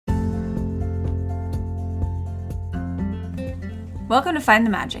Welcome to Find the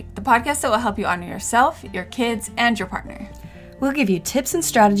Magic, the podcast that will help you honor yourself, your kids, and your partner. We'll give you tips and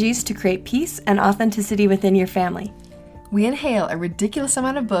strategies to create peace and authenticity within your family. We inhale a ridiculous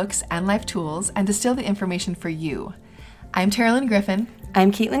amount of books and life tools and distill the information for you. I'm Terralyn Griffin.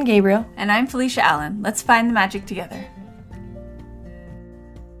 I'm Caitlin Gabriel. And I'm Felicia Allen. Let's find the magic together.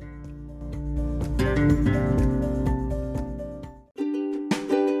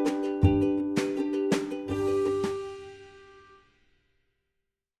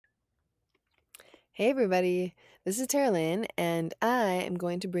 Hey everybody, this is Terralyn, and I am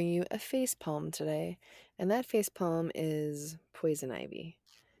going to bring you a face palm today, and that face palm is poison ivy.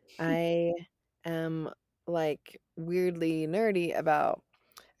 I am weirdly nerdy about,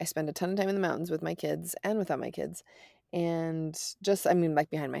 I spend a ton of time in the mountains with my kids and without my kids, and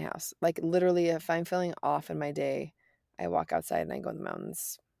behind my house. Literally, if I'm feeling off in my day, I walk outside and I go in the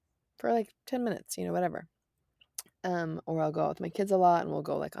mountains for 10 minutes, whatever. Or I'll go out with my kids a lot and we'll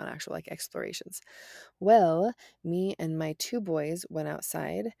go on actual explorations. Well, me and my two boys went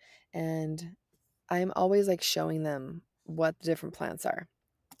outside and I'm always showing them what the different plants are.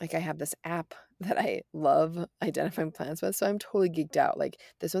 I have this app that I love identifying plants with, so I'm totally geeked out.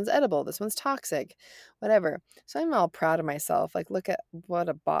 This one's edible, this one's toxic, whatever. So I'm all proud of myself. Look at what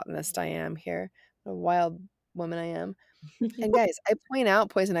a botanist I am here. What a wild woman I am. And guys, I point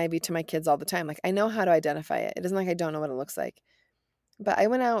out poison ivy to my kids all the time. I know how to identify it. It isn't I don't know what it looks like. But I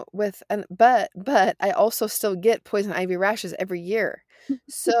went out with but I also still get poison ivy rashes every year.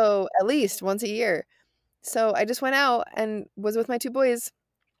 So at least once a year. So I just went out and was with my two boys.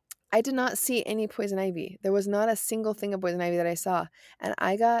 I did not see any poison ivy. There was not a single thing of poison ivy that I saw. And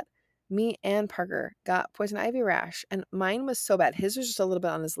me and Parker got poison ivy rash. And mine was so bad. His was just a little bit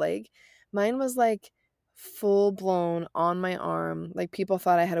on his leg. Mine was full blown on my arm. People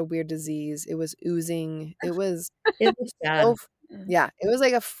thought I had a weird disease. It was oozing. It was bad. so, yeah, it was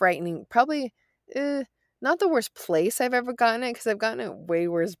a frightening, probably not the worst place I've ever gotten it, because I've gotten it way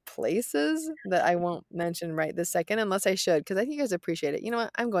worse places that I won't mention right this second, unless I should, because I think you guys appreciate it. You know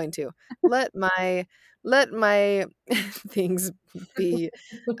what? I'm going to let my things be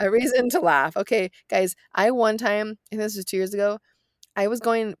a reason to laugh. Okay, guys, one time, I think this was 2 years ago, I was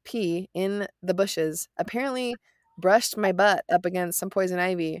going pee in the bushes, apparently brushed my butt up against some poison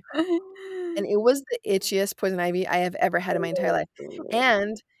ivy, and it was the itchiest poison ivy I have ever had in my entire life.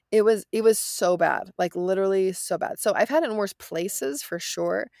 And it was so bad, literally so bad. So I've had it in worse places for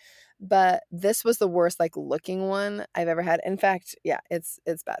sure, but this was the worst looking one I've ever had. In fact, yeah, it's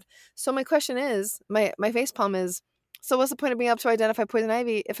bad. So my question is, my face palm is, so what's the point of being able to identify poison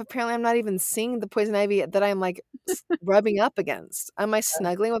ivy if apparently I'm not even seeing the poison ivy that I'm rubbing up against? Am I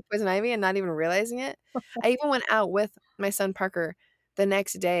snuggling with poison ivy and not even realizing it? I even went out with my son Parker the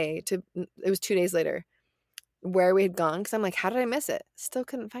next day it was 2 days later, where we had gone, because I'm how did I miss it? Still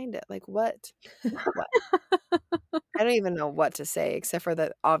couldn't find it. What? I don't even know what to say, except for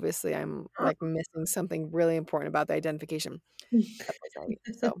that obviously I'm missing something really important about the identification of poison ivy.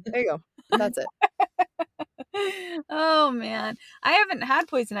 So there you go. That's it. Oh man, I haven't had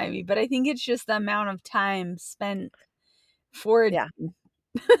poison ivy, but I think it's just the amount of time spent for it. Yeah.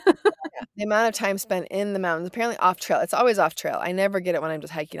 The amount of time spent in the mountains, apparently off trail. It's always off trail. I never get it when I'm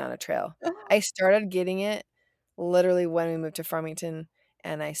just hiking on a trail. I started getting it literally when we moved to Farmington,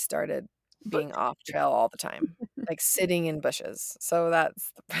 and I started being off trail all the time, sitting in bushes. So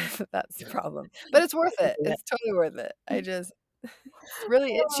that's the problem. But it's worth it. It's totally worth it. It's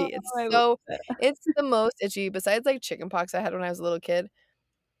really itchy. It's the most itchy, besides chickenpox I had when I was a little kid.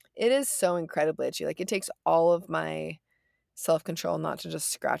 It is so incredibly itchy. It takes all of my self-control not to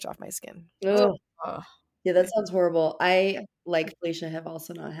just scratch off my skin. Oh. Yeah, that sounds horrible. I, like Felicia, have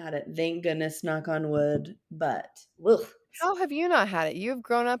also not had it. Thank goodness, knock on wood. But ugh. How have you not had it? You've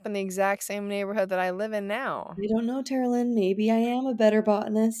grown up in the exact same neighborhood that I live in now. I don't know, Terralyn. Maybe I am a better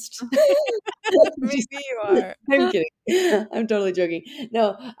botanist. Maybe you are. I'm kidding. I'm totally joking.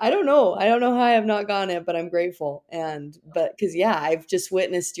 No, I don't know. I don't know how I have not gotten it, but I'm grateful. Because I've just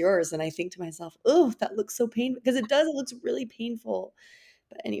witnessed yours, and I think to myself, oh, that looks so painful. Because it does. It looks really painful.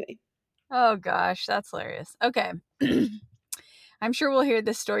 But anyway. Oh gosh, that's hilarious. Okay. I'm sure we'll hear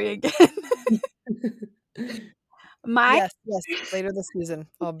this story again. Yes, later this season.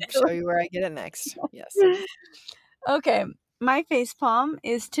 I'll show you where I get it next. Yes. Okay. My face palm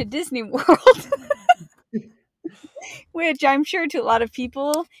is to Disney World, which I'm sure to a lot of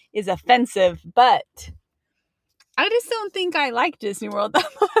people is offensive, but I just don't think I like Disney World that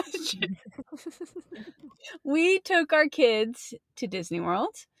much. We took our kids to Disney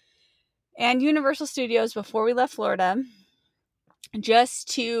World and Universal Studios before we left Florida, just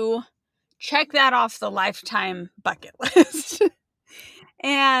to check that off the lifetime bucket list.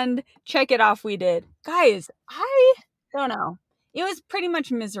 And check it off we did. Guys, I don't know. It was pretty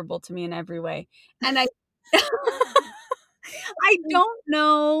much miserable to me in every way. And I I don't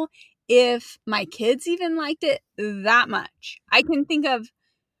know if my kids even liked it that much. I can think of,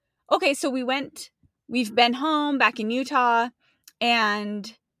 okay, so we've been home back in Utah,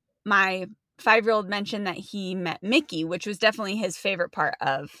 and my 5-year-old mentioned that he met Mickey, which was definitely his favorite part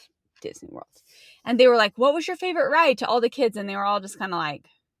of Disney World. And they were like, what was your favorite ride, to all the kids? And they were all just kind of like,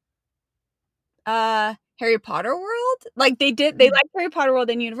 Harry Potter World. Like they liked Harry Potter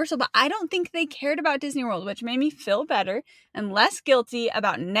World and Universal, but I don't think they cared about Disney World, which made me feel better and less guilty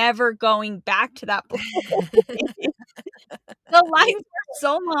about never going back to that place. The lines were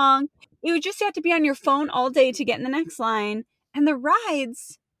so long. You would just have to be on your phone all day to get in the next line. And the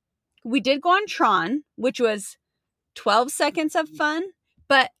rides, we did go on Tron, which was 12 seconds of fun,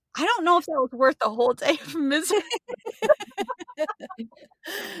 but I don't know if that was worth the whole day of misery.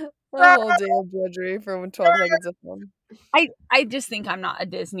 A whole day of drudgery for 12 seconds of fun. I just think I'm not a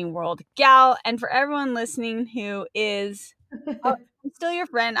Disney World gal. And for everyone listening who is, I'm still your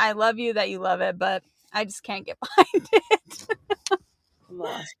friend. I love you that you love it, but I just can't get behind it. I'm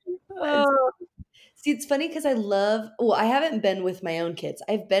lost. Oh. See, it's funny because I haven't been with my own kids.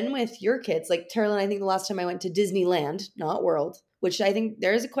 I've been with your kids. Like Terlin, I think the last time I went to Disneyland, not World, which I think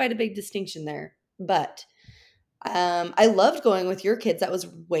there is quite a big distinction there. But I loved going with your kids. That was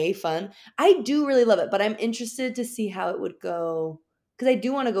way fun. I do really love it, but I'm interested to see how it would go because I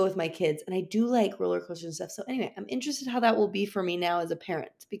do want to go with my kids and I do like roller coasters and stuff. So anyway, I'm interested how that will be for me now as a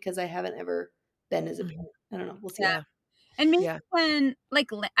parent because I haven't ever been as a parent. I don't know. We'll see. Yeah. And maybe when, like,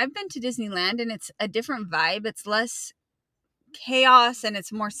 I've been to Disneyland and it's a different vibe. It's less chaos and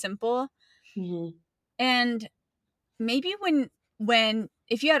it's more simple. Mm-hmm. And maybe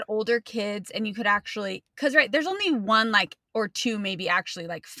if you had older kids and you could actually, because right, there's only one like or two maybe actually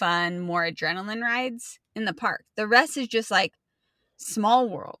like fun, more adrenaline rides in the park. The rest is just like small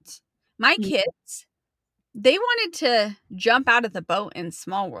worlds. My kids, they wanted to jump out of the boat in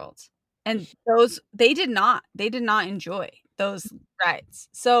Small World, and they did not enjoy those rides.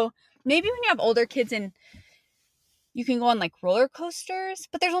 So maybe when you have older kids and you can go on like roller coasters,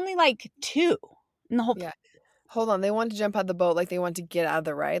 but there's only like 2 in the whole. Yeah. Hold on. They want to jump out the boat, like they want to get out of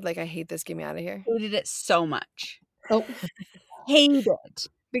the ride. Like, I hate this. Get me out of here. Hated it so much. Oh, Hated it.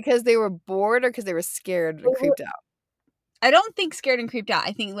 Because they were bored or because they were scared and creeped out? I don't think scared and creeped out.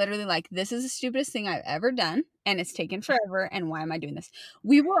 I think literally like, this is the stupidest thing I've ever done, and it's taken forever, and why am I doing this?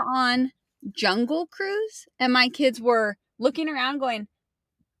 We were on Jungle Cruise, and my kids were looking around going,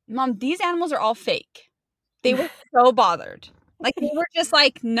 Mom, these animals are all fake. They were so bothered. Like, they were just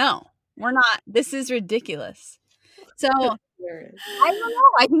like, no, we're not. This is ridiculous. So, I don't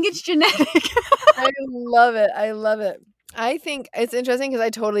know. I think it's genetic. I love it. I love it. I think it's interesting because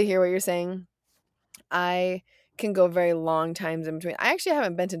I totally hear what you're saying. I can go very long times in between. I actually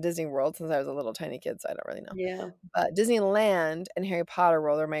haven't been to Disney World since I was a little tiny kid, so I don't really know. yeah. But Disneyland and Harry Potter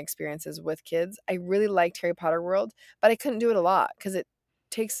World are my experiences with kids. I really liked Harry Potter World, but I couldn't do it a lot because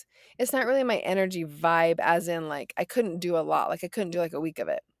it's not really my energy vibe, as in like I couldn't do a lot. Like I couldn't do like a week of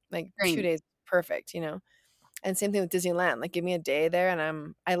it. Like 2 days, perfect, you know? And same thing with Disneyland. Like give me a day there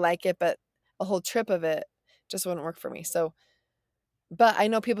and I like it, but a whole trip of it just wouldn't work for me. So, but I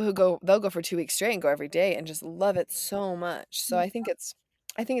know people who they'll go for 2 weeks straight and go every day and just love it so much. So I think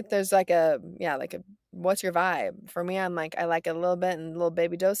there's like what's your vibe? For me, I'm like, I like it a little bit in little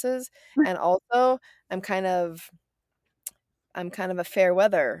baby doses. And also I'm kind of a fair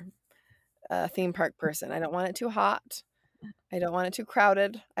weather theme park person. I don't want it too hot. I don't want it too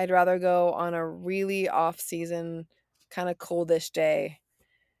crowded. I'd rather go on a really off-season, kind of coldish day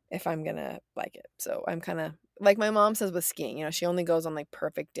if I'm going to like it. So I'm kind of, like my mom says with skiing, you know, she only goes on like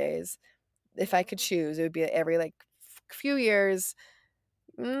perfect days. If I could choose, it would be every like few years,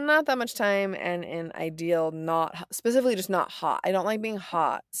 not that much time, and in ideal, specifically just not hot. I don't like being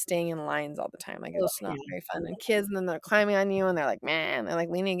hot, staying in lines all the time. Like it's not very fun. And kids, and then they're climbing on you, and they're like, man, they're like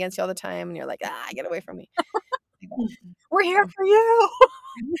leaning against you all the time, and you're like, get away from me. We're here for you.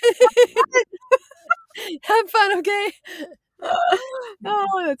 Have fun, okay?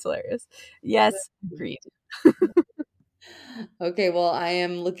 Oh, that's hilarious. Yes, agreed. Okay, well, I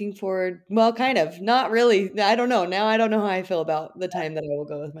am looking forward. Well, kind of, not really. I don't know. Now I don't know how I feel about the time that I will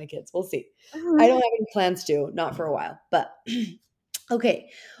go with my kids. We'll see. I don't have any plans to, not for a while, but okay.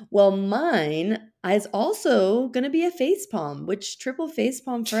 Well, mine is also going to be a face palm, which triple face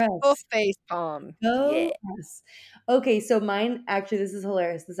palm for Oh, us. face palm. Oh, Yeah. yes. Okay, so mine actually, this is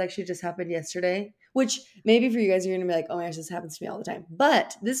hilarious. This actually just happened yesterday, which maybe for you guys, you're going to be like, oh my gosh, this happens to me all the time.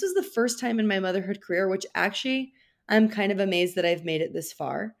 But this was the first time in my motherhood career, which actually I'm kind of amazed that I've made it this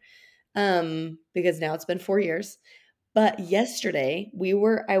far. Because now it's been 4 years. But yesterday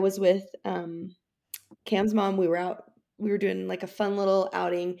I was with Cam's mom. We were doing like a fun little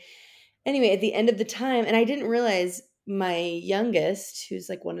outing. Anyway, at the end of the time, and I didn't realize my youngest, who's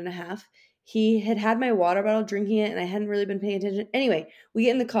like 1.5, he had my water bottle drinking it and I hadn't really been paying attention. Anyway, we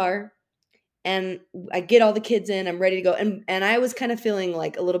get in the car and I get all the kids in, I'm ready to go. And I was kind of feeling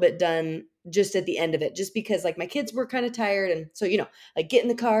like a little bit done just at the end of it, just because like my kids were kind of tired. And so, I get in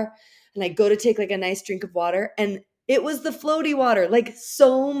the car and I go to take like a nice drink of water and it was the floaty water, like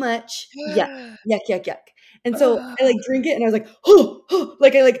so much yuck, yuck, yuck, yuck. And so I like drink it and I was like, oh,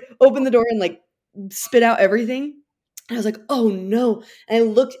 like I like opened the door and like spit out everything. And I was like, oh no. And I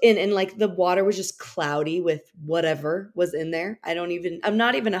looked in and like the water was just cloudy with whatever was in there. I'm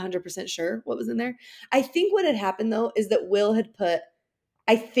not even 100% sure what was in there. I think what had happened though is that Will had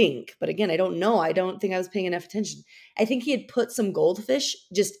but again, I don't know. I don't think I was paying enough attention. I think he had put some goldfish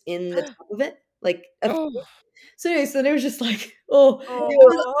just in the top of it. Like, so anyway, so it was just like, That's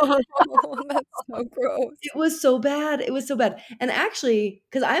so gross. it was so bad. It was so bad. And actually,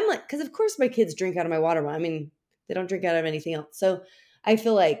 because of course my kids drink out of my water bottle. I mean, they don't drink out of anything else. So I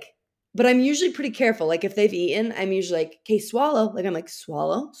feel like, but I'm usually pretty careful. Like if they've eaten, I'm usually like, okay, swallow. Like I'm like,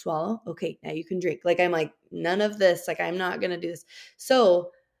 swallow. Okay, now you can drink. Like I'm like, none of this. Like I'm not going to do this.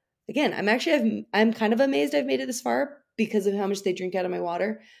 So again, I'm kind of amazed I've made it this far because of how much they drink out of my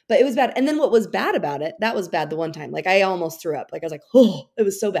water. But it was bad. And then what was bad about it, that was bad the one time. Like I almost threw up. Like I was like, oh, it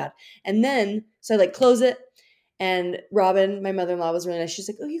was so bad. And then, so I like close it. And Robin, my mother-in-law, was really nice. She's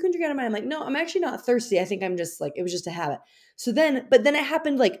like, oh, you can drink out of mine. I'm like, no, I'm actually not thirsty. I think I'm just like, it was just a habit. But then it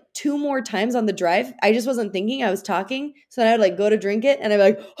happened like 2 more times on the drive. I just wasn't thinking. I was talking. So then I would like go to drink it and I'm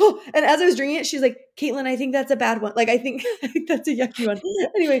like, oh, and as I was drinking it, she's like, Caitlin, I think that's a bad one. Like, I think that's a yucky one.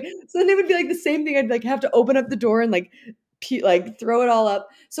 Anyway, so then it would be like the same thing. I'd like have to open up the door and like, throw it all up.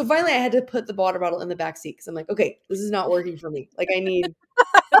 So finally I had to put the water bottle in the back seat because I'm like, okay, this is not working for me. Like I need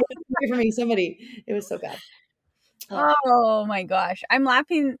for me, somebody. It was so bad. Oh my gosh. I'm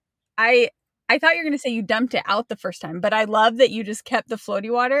laughing. I thought you were going to say you dumped it out the first time, but I love that you just kept the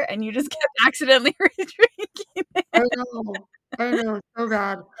floaty water and you just kept accidentally drinking it. I know, so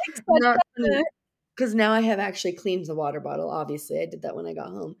bad. Because now I have actually cleaned the water bottle. Obviously, I did that when I got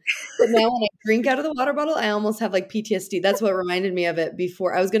home. But now when I drink out of the water bottle, I almost have like PTSD. That's what reminded me of it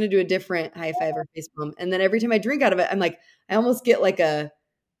before. I was going to do a different high five or face palm. And then every time I drink out of it, I'm like, I almost get like a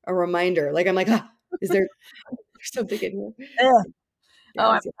reminder. Like I'm like, is there something in here? Yeah,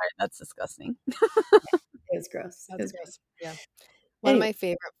 I'm sorry. That's disgusting. It was gross. It was gross. Yeah. One of my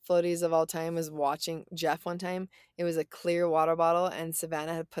favorite floaties of all time was watching Jeff one time. It was a clear water bottle and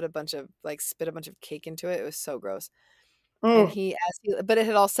Savannah had put spit a bunch of cake into it. It was so gross. And but it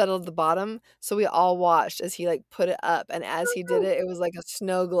had all settled at the bottom. So we all watched as he like put it up. And as he did it, it was like a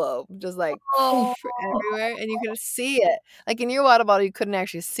snow globe, just like everywhere. And you could see it. Like in your water bottle, you couldn't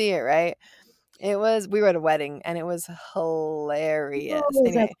actually see it, right? We were at a wedding and it was hilarious.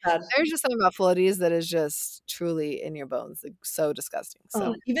 Anyway, there's just something about floaties that is just truly in your bones, like so disgusting.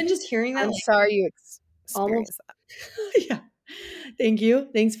 So even just hearing that, I'm sorry you experienced that. Yeah. Thank you.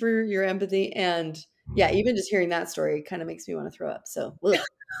 Thanks for your empathy. And yeah, even just hearing that story kind of makes me want to throw up. So,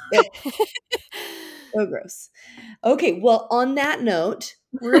 so gross. Okay. Well, on that note,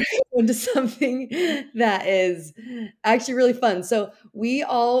 we're going to go into something that is actually really fun. So we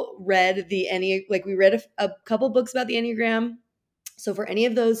all read we read a couple books about the Enneagram. So for any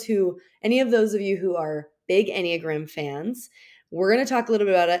of those of you who are big Enneagram fans, we're going to talk a little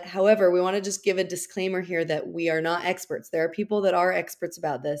bit about it. However, we want to just give a disclaimer here that we are not experts. There are people that are experts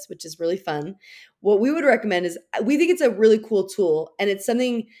about this, which is really fun. What we would recommend is we think it's a really cool tool. And it's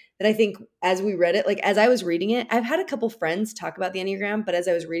something that I think as we read it, like as I was reading it, I've had a couple friends talk about the Enneagram, but as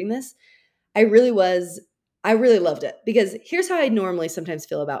I was reading this, I really loved it because here's how I normally sometimes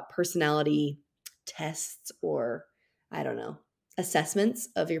feel about personality tests or I don't know, assessments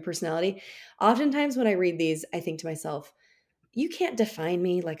of your personality. Oftentimes when I read these, I think to myself, you can't define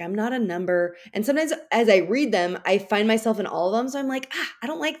me. Like I'm not a number. And sometimes as I read them, I find myself in all of them. So I'm like, I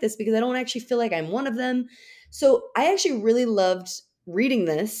don't like this because I don't actually feel like I'm one of them. So I actually really loved reading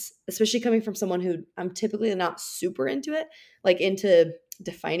this, especially coming from someone who I'm typically not super into it, like into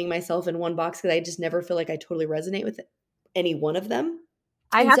defining myself in one box because I just never feel like I totally resonate with any one of them.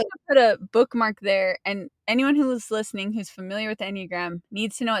 I have to put a bookmark there. And anyone who's listening who's familiar with the Enneagram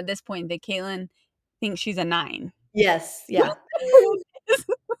needs to know at this point that Caitlin thinks she's a 9. Yes. Yeah. Yeah.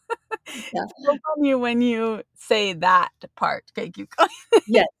 It's so funny when you say that part. Okay, keep going.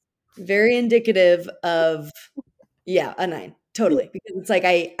 Yes. Very indicative of, a 9. Totally, because it's like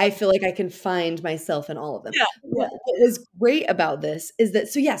I feel like I can find myself in all of them. Yeah, yeah. What was great about this is that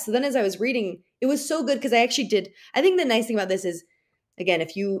so then as I was reading, it was so good because I think the nice thing about this is, again,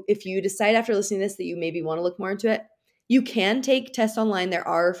 if you decide after listening to this that you maybe want to look more into it, you can take tests online. There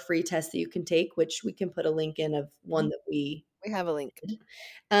are free tests that you can take, which we can put a link in of one that we have a link.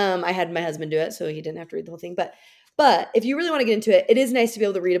 I had my husband do it, so he didn't have to read the whole thing. But if you really want to get into it, it is nice to be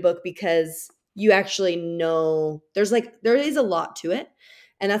able to read a book because you actually know there is a lot to it.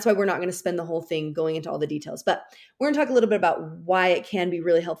 And that's why we're not going to spend the whole thing going into all the details. But we're going to talk a little bit about why it can be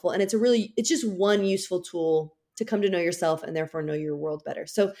really helpful. And it's just one useful tool to come to know yourself and therefore know your world better.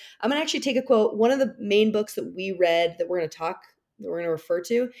 So I'm going to actually take a quote. One of the main books that we read that we're going to refer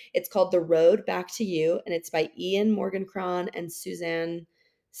to, it's called The Road Back to You, and it's by Ian Morgan-Cron and Suzanne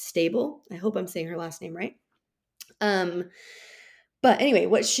Stable. I hope I'm saying her last name right. But anyway,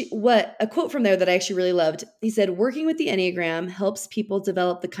 what a quote from there that I actually really loved. He said, "Working with the Enneagram helps people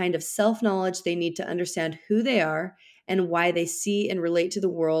develop the kind of self-knowledge they need to understand who they are and why they see and relate to the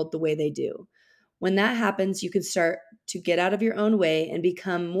world the way they do. When that happens, you can start to get out of your own way and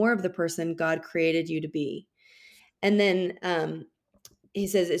become more of the person God created you to be." And then he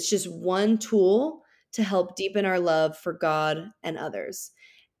says it's just one tool to help deepen our love for God and others.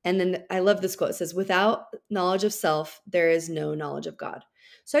 And then I love this quote. It says, "Without knowledge of self, there is no knowledge of God."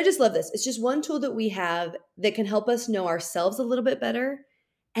 So I just love this. It's just one tool that we have that can help us know ourselves a little bit better.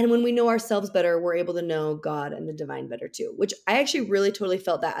 And when we know ourselves better, we're able to know God and the divine better too, which I actually really totally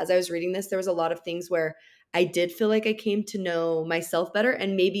felt that as I was reading this. There was a lot of things where I did feel like I came to know myself better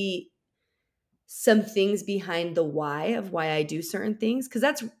and maybe some things behind the why of why I do certain things. Cause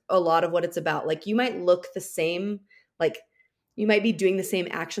that's a lot of what it's about. Like you might look the same, like you might be doing the same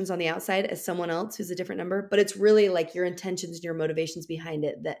actions on the outside as someone else who's a different number, but it's really like your intentions and your motivations behind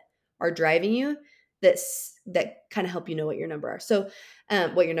it that are driving you that kind of help you know what your number are. So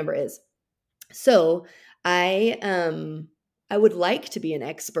what your number is. So I would like to be an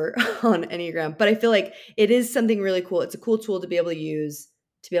expert on Enneagram, but I feel like it is something really cool. It's a cool tool to be able to use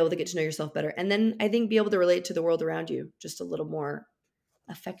to be able to get to know yourself better. And then I think be able to relate to the world around you just a little more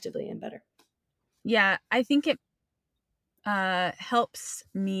effectively and better. Yeah, I think it helps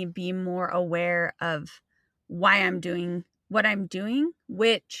me be more aware of why I'm doing what I'm doing,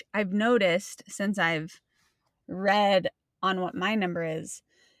 which I've noticed since I've read on what my number is.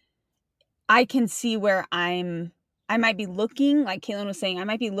 I can see where I might be looking, like Caitlin was saying, I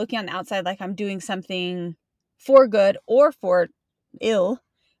might be looking on the outside like I'm doing something for good or for ill,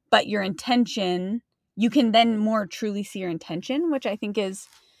 but your intention, you can then more truly see your intention, which I think is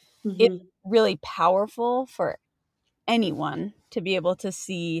Mm-hmm. really powerful for anyone to be able to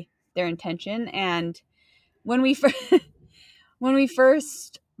see their intention. And when we when we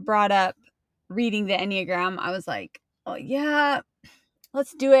first brought up reading the Enneagram, I was like, oh yeah,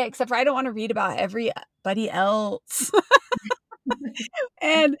 let's do it. Except for I don't want to read about everybody else.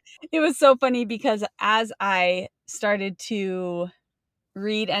 And it was so funny because as I started to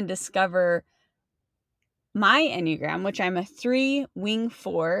read and discover my Enneagram, which I'm a 3 wing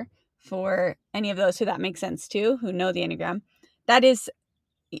 4 for any of those who that makes sense to, who know the Enneagram, that is,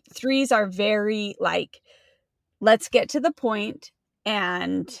 threes are very like, let's get to the point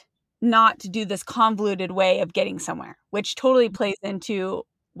and not to do this convoluted way of getting somewhere, which totally plays into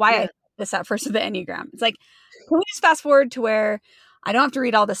why I Yeah. set this up first with the Enneagram. It's like, can we just fast forward to where I don't have to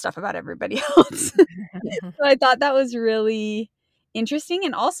read all this stuff about everybody else? So I thought that was really interesting.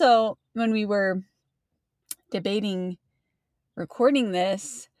 And also, when we were debating recording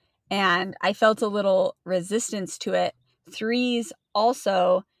this and I felt a little resistance to it, threes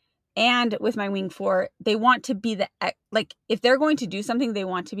also, and with my wing 4, they want to be like, if they're going to do something, they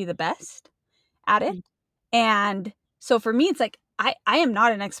want to be the best at it. And so for me, it's like, I am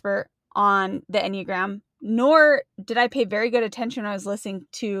not an expert on the Enneagram, nor did I pay very good attention when I was listening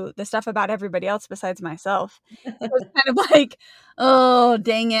to the stuff about everybody else besides myself. So it's kind of like, oh,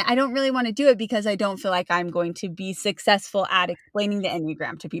 dang it. I don't really want to do it because I don't feel like I'm going to be successful at explaining the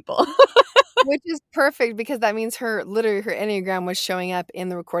Enneagram to people. Which is perfect because that means literally her Enneagram was showing up in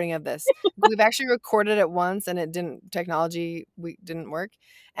the recording of this. We've actually recorded it once and it didn't work.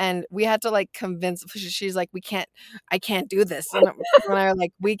 And we had to like convince, she's like, I can't do this. And I are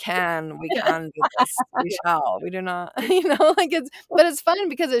like, we can do this. We shall, we do not, like but it's fun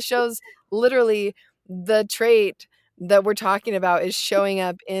because it shows literally the trait that we're talking about is showing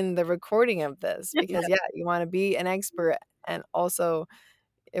up in the recording of this because you want to be an expert and also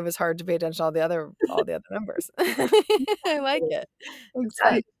it was hard to pay attention to all the other numbers. I like it. It's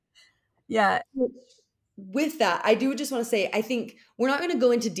fun. Yeah. with that, I do just want to say, I think we're not going to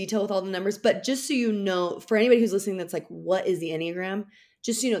go into detail with all the numbers, but just so you know, for anybody who's listening that's like, what is the Enneagram?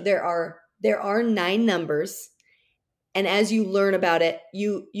 Just so you know, there are 9 numbers. And as you learn about it,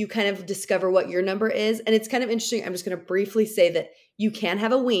 you kind of discover what your number is. And it's kind of interesting. I'm just going to briefly say that you can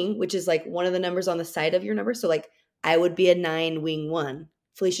have a wing, which is like one of the numbers on the side of your number. So like I would be a 9 wing 1.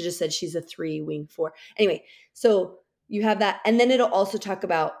 Felicia just said she's a 3 wing 4. Anyway, so you have that. And then it'll also talk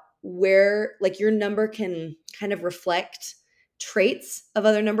about where like your number can kind of reflect traits of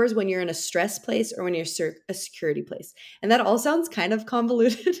other numbers when you're in a stress place or when you're a security place. And that all sounds kind of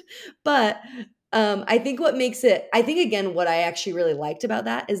convoluted, but I think what makes it, I think again, what I actually really liked about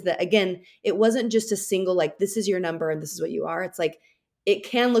that is that again, it wasn't just a single, like, this is your number and this is what you are. It's like, it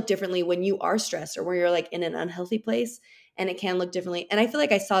can look differently when you are stressed or when you're like in an unhealthy place, and it can look differently. And I feel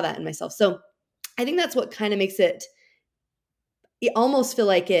like I saw that in myself. So I think that's what kind of makes it, you almost feel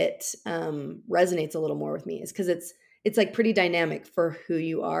like it resonates a little more with me, is because it's like pretty dynamic for who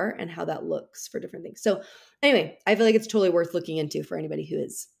you are and how that looks for different things. So anyway, I feel like it's totally worth looking into for anybody who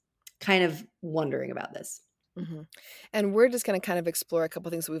is kind of wondering about this. Mm-hmm. And we're just going to kind of explore a couple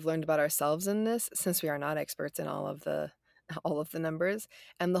things that we've learned about ourselves in this, since we are not experts in all of the numbers.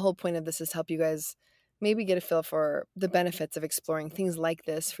 And the whole point of this is to help you guys maybe get a feel for the benefits of exploring things like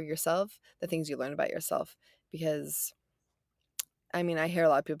this for yourself, the things you learn about yourself. Because I mean, I hear a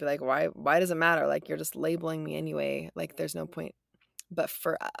lot of people be like, why does it matter? Like, you're just labeling me anyway. Like, there's no point. But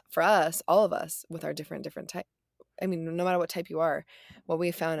for us, all of us with our different type, I mean, no matter what type you are, what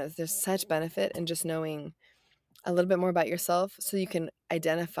we found is there's such benefit in just knowing a little bit more about yourself so you can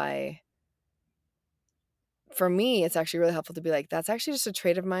identify. For me, it's actually really helpful to be like, that's actually just a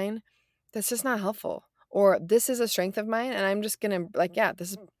trait of mine that's just not helpful. Or this is a strength of mine and I'm just going to like, yeah,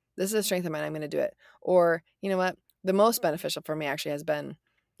 this is a strength of mine. I'm going to do it. Or, you know what? The most beneficial for me actually has been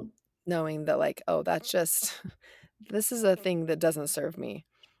knowing that like, oh, that's just this is a thing that doesn't serve me.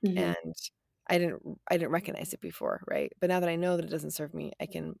 Mm-hmm. And I didn't recognize it before, right? But now that I know that it doesn't serve me, I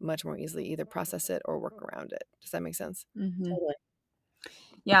can much more easily either process it or work around it. Does that make sense? Mm-hmm. Totally.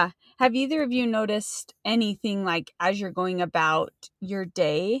 Yeah. Have either of you noticed anything like as you're going about your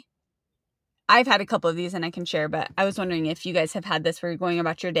day? I've had a couple of these and I can share, but I was wondering if you guys have had this where you're going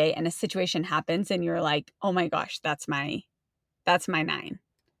about your day and a situation happens and you're like, oh my gosh, that's my 9.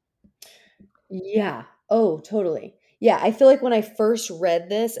 Yeah. Oh, totally. Yeah. I feel like when I first read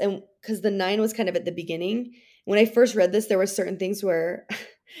this, and because the 9 was kind of at the beginning, when I first read this, there were certain things where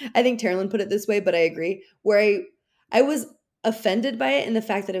I think Carolyn put it this way, but I agree, where I was offended by it in the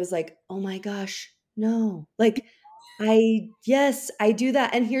fact that it was like, oh my gosh, no. Like, yes, I do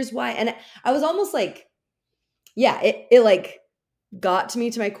that. And here's why. And I was almost like, yeah, it like got to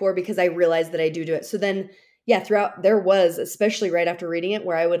me to my core because I realized that I do it. So then, yeah, throughout there was, especially right after reading it,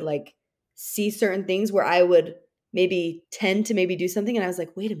 where I would like see certain things where I would maybe tend to maybe do something. And I was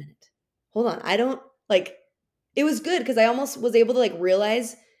like, wait a minute, hold on. I don't like, it was good because I almost was able to like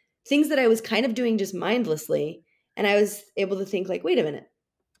realize things that I was kind of doing just mindlessly. And I was able to think like, wait a minute,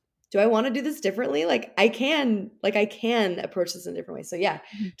 do I want to do this differently? I can approach this in a different way. So yeah,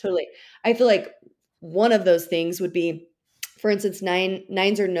 totally. I feel like one of those things would be, for instance,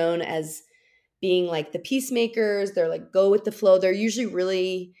 nines are known as being like the peacemakers. They're like go with the flow. They're usually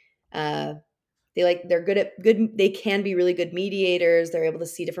really they're good. They can be really good mediators. They're able to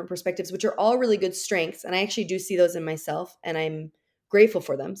see different perspectives, which are all really good strengths. And I actually do see those in myself, and I'm grateful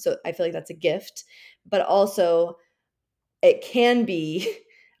for them. So I feel like that's a gift, but also it can be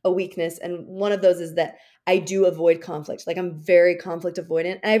a weakness. And one of those is that I do avoid conflict. Like I'm very conflict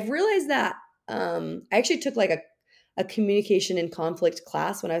avoidant. And I've realized that I actually took like a communication and conflict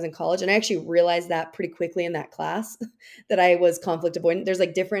class when I was in college. And I actually realized that pretty quickly in that class that I was conflict avoidant. There's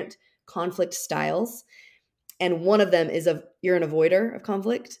like different conflict styles. And one of them is you're an avoider of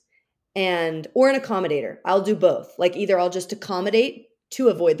conflict or an accommodator. I'll do both. Like either I'll just accommodate to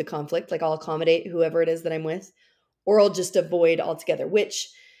avoid the conflict, like I'll accommodate whoever it is that I'm with, or I'll just avoid altogether, which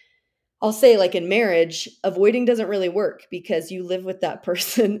I'll say like in marriage, avoiding doesn't really work because you live with that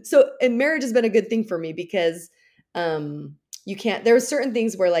person. So and marriage has been a good thing for me because you can't, there are certain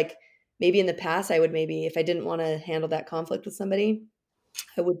things where like maybe in the past I would maybe, if I didn't want to handle that conflict with somebody,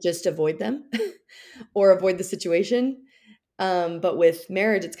 I would just avoid them or avoid the situation. But with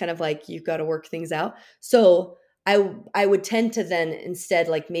marriage, it's kind of like you've got to work things out. So I would tend to then instead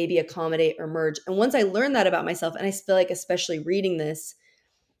like maybe accommodate or merge. And once I learned that about myself, and I feel like especially reading this,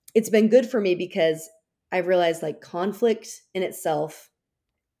 it's been good for me because I've realized like conflict in itself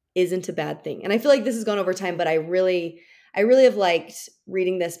isn't a bad thing. And I feel like this has gone over time, but I really have liked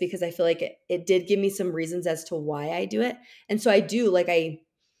reading this because I feel like it did give me some reasons as to why I do it. And so I do like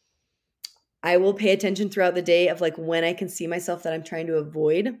I will pay attention throughout the day of like when I can see myself that I'm trying to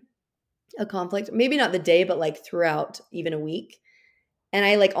avoid a conflict. Maybe not the day, but like throughout even a week. And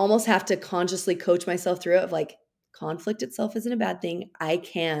I like almost have to consciously coach myself through it of like conflict itself isn't a bad thing. I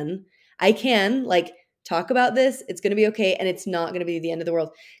can like talk about this. It's going to be okay. And it's not going to be the end of the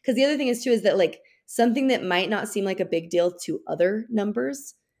world. Because the other thing is too, is that like something that might not seem like a big deal to other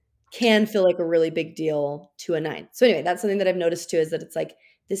numbers can feel like a really big deal to a 9. So anyway, that's something that I've noticed too, is that it's like,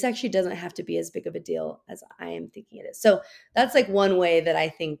 this actually doesn't have to be as big of a deal as I am thinking it is. So that's like one way that I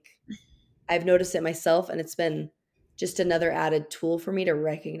think I've noticed it myself, and it's been just another added tool for me to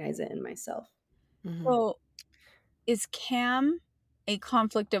recognize it in myself. Mhm. So is Cam a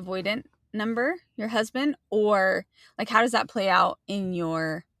conflict avoidant number, your husband? Or like how does that play out in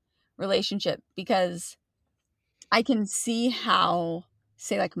your relationship? Because I can see how,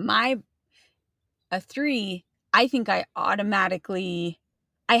 say, like a 3, I think I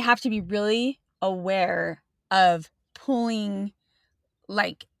have to be really aware of pulling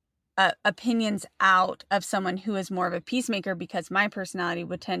like opinions out of someone who is more of a peacemaker, because my personality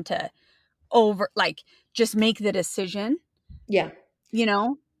would tend to over like just make the decision, Yeah. you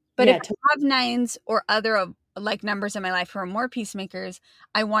know? But if Yeah. I have 9s or other like numbers in my life who are more peacemakers,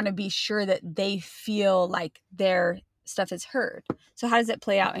 I want to be sure that they feel like their stuff is heard. So how does it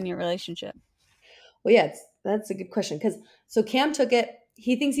play out in your relationship? Well, yeah, that's a good question. Because so Cam took it.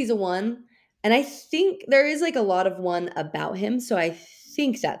 He thinks he's a 1. And I think there is like a lot of 1 about him. So I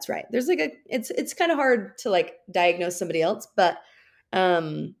think that's right. There's like it's kind of hard to like diagnose somebody else, but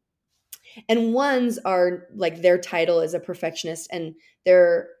um and 1s are like their title is a perfectionist, and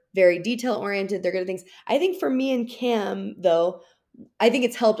they're very detail oriented. They're good at things. I think for me and Cam, though, I think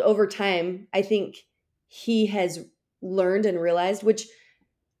it's helped over time. I think he has learned and realized, which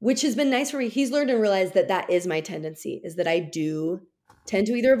has been nice for me. He's learned and realized that that is my tendency, is that I do tend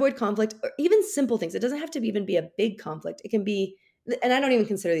to either avoid conflict or even simple things. It doesn't have to even be a big conflict. It can be, and I don't even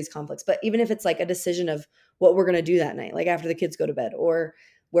consider these conflicts, but even if it's like a decision of what we're going to do that night, like after the kids go to bed, or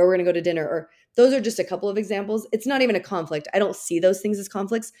where we're going to go to dinner, or those are just a couple of examples. It's not even a conflict. I don't see those things as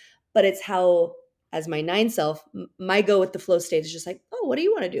conflicts, but it's how, as my 9 self, my go with the flow state is just like, oh, what do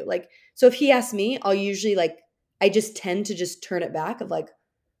you want to do? Like, so if he asks me, I'll usually like, I just tend to just turn it back of like,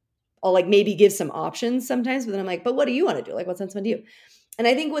 I'll like maybe give some options sometimes, but then I'm like, but what do you want to do? Like, what sounds fun to you? And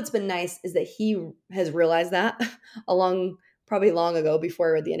I think what's been nice is that he has realized that along probably long ago before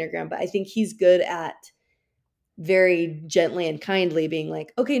I read the Enneagram, but I think he's good at very gently and kindly being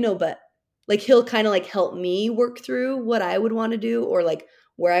like, okay, no, but like he'll kind of like help me work through what I would want to do, or like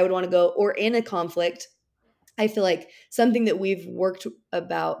where I would want to go, or in a conflict. I feel like something that we've worked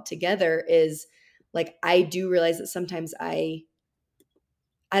about together is like, I do realize that sometimes I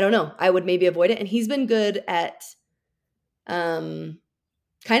don't know, I would maybe avoid it. And he's been good at um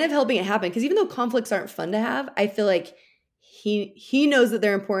kind of helping it happen, because even though conflicts aren't fun to have, I feel like he knows that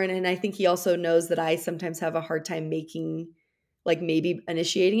they're important, and I think he also knows that I sometimes have a hard time making, like, maybe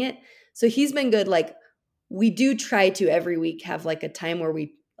initiating it. So he's been good. Like, we do try to every week have like a time where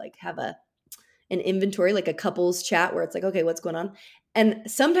we like have an inventory, like a couples chat where it's like, okay, what's going on? And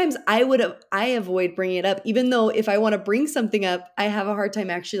sometimes I avoid bringing it up, even though if I want to bring something up, I have a hard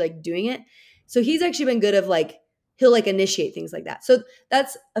time actually like doing it. So he's actually been good of like, he'll like initiate things like that. So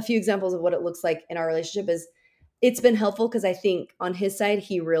that's a few examples of what it looks like in our relationship. Is it's been helpful because I think on his side,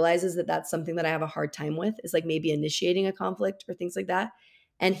 he realizes that that's something that I have a hard time with, is like maybe initiating a conflict or things like that.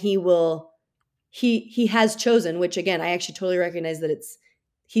 And he has chosen, which again, I actually totally recognize that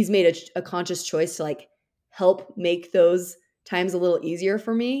he's made a conscious choice to like help make those times a little easier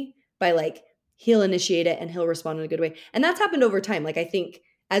for me by like, he'll initiate it and he'll respond in a good way. And that's happened over time. Like, I think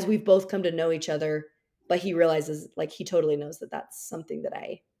as we've both come to know each other, but he realizes, like, he totally knows that that's something that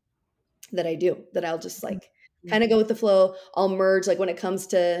I do, that I'll just like kind of go with the flow. I'll merge, like when it comes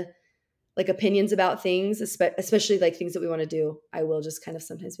to like opinions about things, especially like things that we want to do, I will just kind of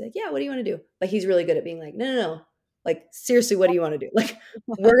sometimes be like, yeah, what do you want to do? But he's really good at being like, no, no, no. Like, seriously, what do you want to do? Like,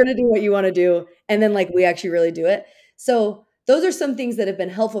 we're going to do what you want to do. And then like, we actually really do it. So those are some things that have been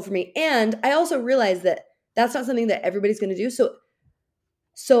helpful for me. And I also realize that that's not something that everybody's going to do.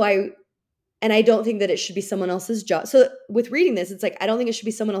 So I don't think that it should be someone else's job. So with reading this, it's like, I don't think it should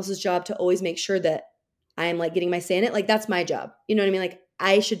be someone else's job to always make sure that I'm like getting my say in it. Like, that's my job. You know what I mean? Like,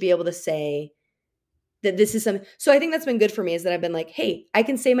 I should be able to say that this is something. So I think that's been good for me, is that I've been like, hey, I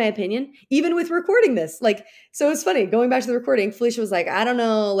can say my opinion even with recording this. Like, so it's funny going back to the recording. Felicia was like, I don't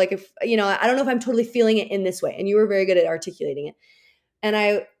know, like if, I don't know if I'm totally feeling it in this way. And you were very good at articulating it. And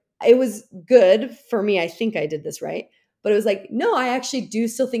it was good for me. I think I did this right. But it was like, no, I actually do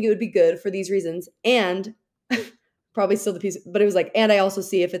still think it would be good for these reasons. And probably still the piece, but it was like, and I also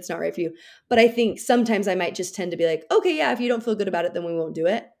see if it's not right for you. But I think sometimes I might just tend to be like, okay, yeah, if you don't feel good about it, then we won't do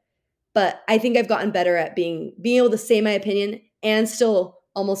it. But I think I've gotten better at being able to say my opinion and still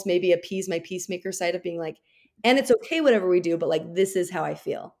almost maybe appease my peacemaker side of being like, and it's okay whatever we do, but like this is how I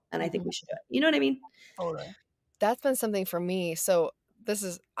feel, and I think we should do it. You know what I mean? Totally. That's been something for me. So this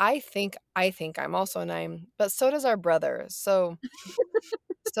is I think I'm also a 9, but so does our brother. So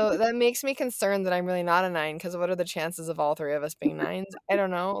that makes me concerned that I'm really not a 9, because what are the chances of all three of us being 9s? I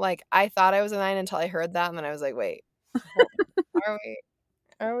don't know. Like, I thought I was a 9 until I heard that, and then I was like, wait, are we?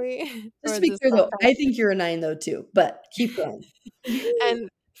 Are we? Just Or to is be this clear some though, I think you're a 9 though too, but keep going. and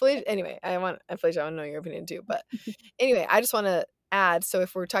Felicia, anyway, Felicia, I want to know your opinion too. But anyway, I just want to add. So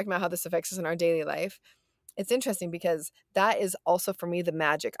if we're talking about how this affects us in our daily life, it's interesting because that is also for me the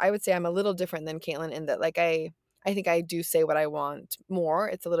magic. I would say I'm a little different than Caitlin in that, like, I think I do say what I want more.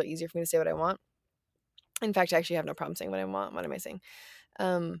 It's a little easier for me to say what I want. In fact, I actually have no problem saying what I want. What am I saying?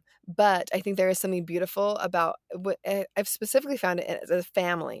 But I think there is something beautiful about what I've specifically found it as a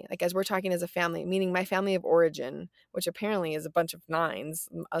family, like as we're talking as a family, meaning my family of origin, which apparently is a bunch of 9s,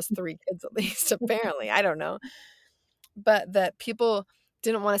 us 3 kids at least, apparently, I don't know. But that people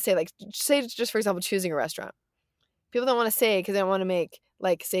didn't want to say, like, say just for example, choosing a restaurant. People don't want to say because they don't want to make,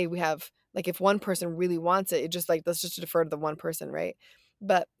 like, say we have, like, if one person really wants it, it just like, let's just defer to the one person, right?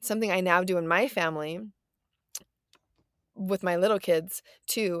 But something I now do in my family with my little kids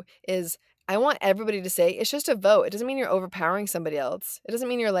too is I want everybody to say it's just a vote. It doesn't mean you're overpowering somebody else. It doesn't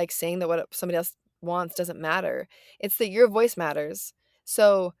mean you're like saying that what somebody else wants doesn't matter. It's that your voice matters.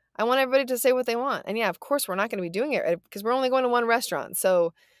 So I want everybody to say what they want. And yeah, of course, we're not going to be doing it because we're only going to one restaurant.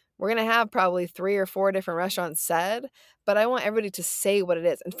 So we're going to have probably 3 or 4 different restaurants said, but I want everybody to say what it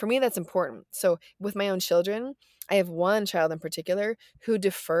is. And for me, that's important. So with my own children, I have one child in particular who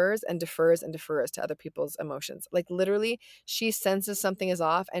defers and defers and defers to other people's emotions. Like, literally, she senses something is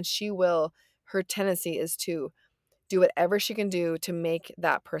off and her tendency is to do whatever she can do to make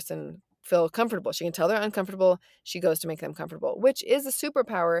that person feel comfortable. She can tell they're uncomfortable. She goes to make them comfortable, which is a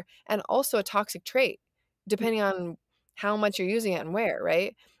superpower and also a toxic trait, depending on how much you're using it and where,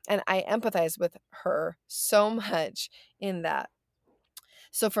 right? And I empathize with her so much in that.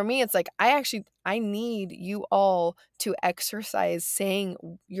 So for me, it's like, I need you all to exercise saying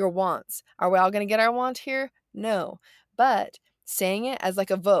your wants. Are we all going to get our want here? No. But saying it as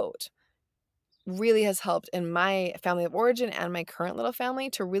like a vote really has helped in my family of origin and my current little family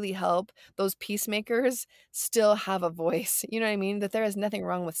to really help those peacemakers still have a voice. You know what I mean? That there is nothing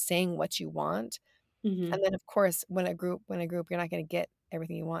wrong with saying what you want. Mhm. And then of course, when a group, you're not going to get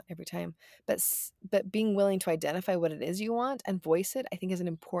everything you want every time, but being willing to identify what it is you want and voice it, I think is an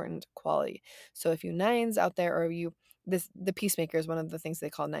important quality. So if you 9s out there, or the peacemaker is one of the things they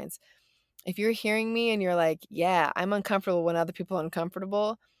call 9s. If you're hearing me and you're like, yeah, I'm uncomfortable when other people are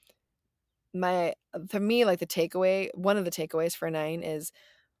uncomfortable, for me, like, one of the takeaways for a 9 is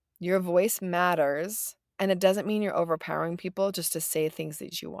your voice matters. And it doesn't mean you're overpowering people just to say things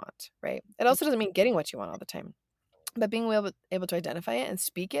that you want, right? It also doesn't mean getting what you want all the time. But being able to identify it and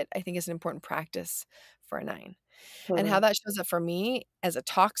speak it, I think, is an important practice for a 9. And how Totally. that shows up for me as a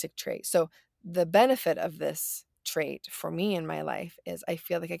toxic trait. So the benefit of this trait for me in my life is I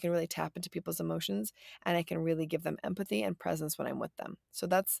feel like I can really tap into people's emotions and I can really give them empathy and presence when I'm with them. So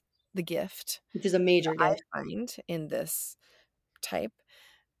that's the gift Which is a major I gift. find in this type.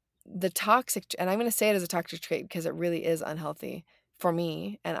 The toxic, and I'm going to say it as a toxic trait because it really is unhealthy for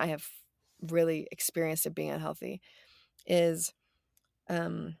me, and I have really experienced it being unhealthy, is,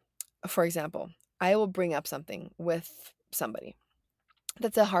 um, for example, I will bring up something with somebody.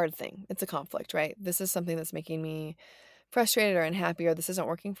 That's a hard thing. It's a conflict, right? This is something that's making me frustrated or unhappy, or this isn't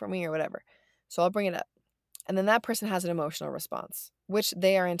working for me or whatever. So I'll bring it up. And then that person has an emotional response, which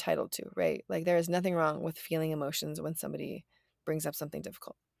they are entitled to, right? Like, there is nothing wrong with feeling emotions when somebody brings up something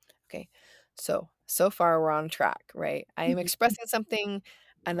difficult. Okay. So far we're on track, right? I am Mhm. expressing something,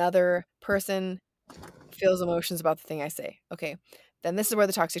 another person feels emotions about the thing I say. Okay. Then this is where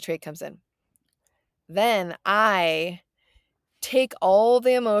the toxic trait comes in. Then I take all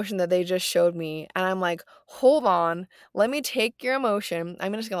the emotion that they just showed me and I'm like, hold on, let me take your emotion.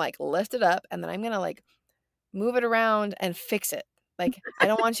 I'm just gonna, like, lift it up and then I'm gonna, like, move it around and fix it. Like, I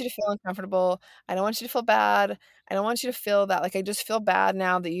don't want you to feel uncomfortable. I don't want you to feel bad. I don't want you to feel that, like, I just feel bad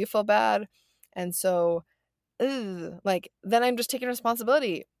now that you feel bad. And so, like, then I'm just taking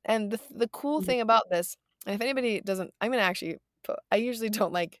responsibility. And the cool Mhm. thing about this, and if anybody doesn't, I'm gonna actually I usually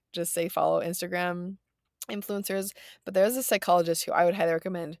don't, like, just say follow Instagram influencers, but there's a psychologist who I would highly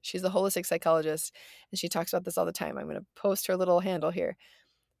recommend. She's a holistic psychologist, and she talks about this all the time. I'm gonna post her little handle here.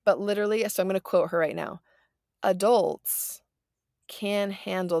 But literally, so I'm gonna quote her right now. adults can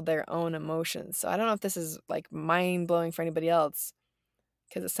handle their own emotions. So I don't know if this is like mind blowing for anybody else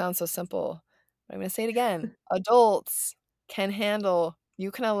because it sounds so simple. But I'm going to say it again. Adults can handle,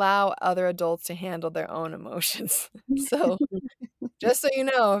 you can allow other adults to handle their own emotions. So just so you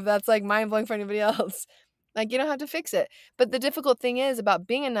know, if that's like mind blowing for anybody else, like you don't have to fix it. But the difficult thing is about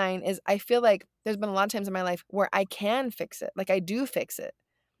being a 9 is I feel like there's been a lot of times in my life where I can fix it. Like I do fix it.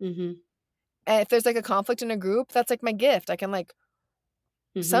 Mm-hmm. And if there's like a conflict in a group, that's like my gift. I can like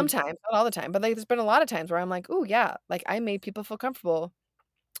Mm-hmm. sometimes, not all the time, but like there's been a lot of times where I'm like, oh yeah, like I made people feel comfortable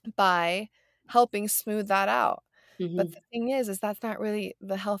by helping smooth that out. But Mm-hmm. the thing is that's not really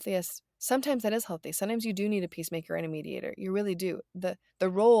the healthiest. Sometimes that is healthy. Sometimes you do need a peacemaker and a mediator. You really do. The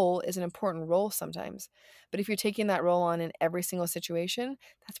role is an important role sometimes. But if you're taking that role on in every single situation,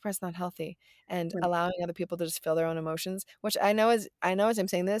 that's where it's not healthy. And Right. allowing other people to just feel their own emotions, which I know as I'm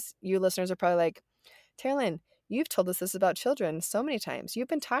saying this, you listeners are probably like, Terrlyn, you've told us this about children so many times. You've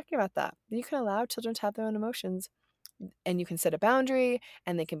been talking about that. You can allow children to have their own emotions and you can set a boundary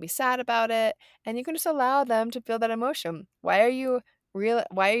and they can be sad about it and you can just allow them to feel that emotion. Why are you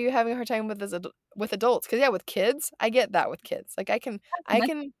having a hard time with with adults? Because yeah, with kids, I get that with kids. Like I can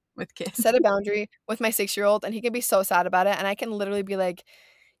With kids. set a boundary with my 6-year-old and he can be so sad about it and I can literally be like,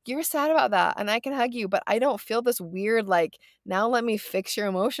 you're sad about that and I can hug you, but I don't feel this weird like, now let me fix your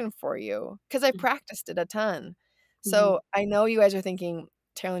emotion for you because I practiced it a ton. Mm-hmm. So I know you guys are thinking,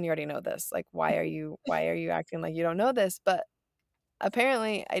 Carolyn, you already know this. Like, why are you acting like you don't know this? But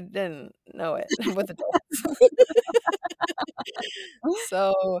apparently I didn't know it with adults.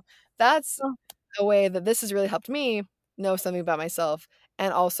 So that's a way that this has really helped me know something about myself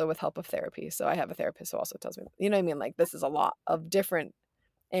and also with help of therapy. So I have a therapist who also tells me, you know what I mean? Like this is a lot of different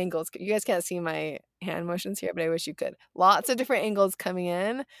angles. You guys can't see my hand motions here, but I wish you could. Lots of different angles coming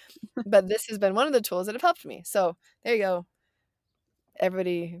in, but this has been one of the tools that have helped me. So there you go.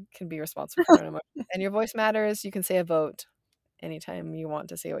 Everybody can be responsible for their own emotions. And your voice matters. You can say a vote anytime you want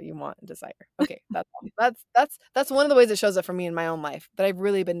to say what you want and desire. Okay, that's all. That's one of the ways it shows up for me in my own life that I've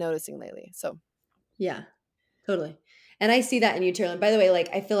really been noticing lately. So Yeah. Totally. And I see that in you, Carolyn. By the way, like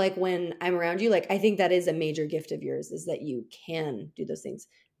I feel like when I'm around you, like I think that is a major gift of yours is that you can do those things.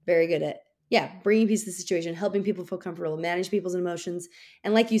 Very good at, yeah, bringing peace to the situation, helping people feel comfortable, manage people's emotions.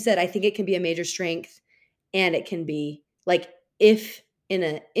 And like you said, I think it can be a major strength and it can be like if in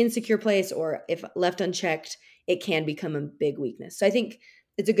an insecure place or if left unchecked, it can become a big weakness. So I think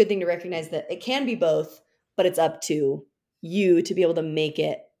it's a good thing to recognize that it can be both, but it's up to you to be able to make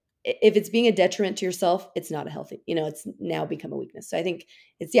it if it's being a detriment to yourself, it's not a healthy, it's now become a weakness. So I think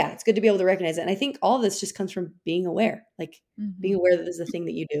it's good to be able to recognize it. And I think all of this just comes from being aware, like being Mm-hmm. aware that this is a thing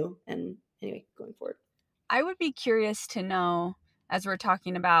that you do. And anyway, going forward. I would be curious to know, as we're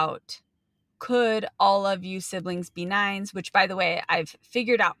talking about, could all of you siblings be 9s? Which, by the way, I've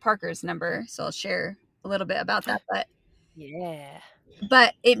figured out Parker's number, so I'll share a little bit about that. yeah.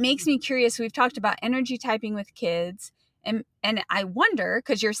 But it makes me curious. We've talked about energy typing with kids, and I wonder,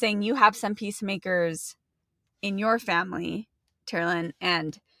 because you're saying you have some peacemakers in your family, Terlin,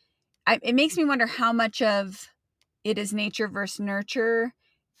 and it makes me wonder how much of it is nature versus nurture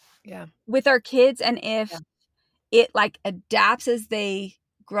Yeah. with our kids, and Yeah. if it like adapts as they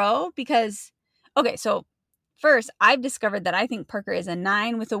grow. Because okay, so first I've discovered that I think Parker is a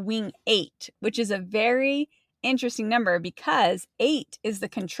 9 with a wing 8, which is a very interesting number because 8 is the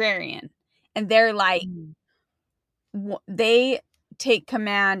contrarian, and they're like Mm. they take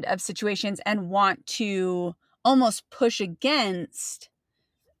command of situations and want to almost push against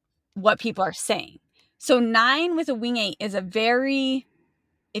what people are saying. So 9 with a wing 8 is a very,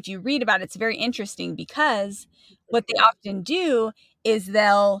 if you read about it, it's very interesting because what they often do is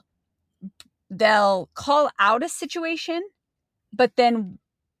they'll call out a situation, but then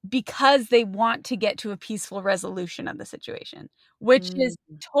because they want to get to a peaceful resolution of the situation, which Mm. is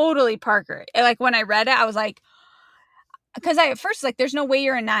totally Parker. Like when I read it, I was like, because I at first like, there's no way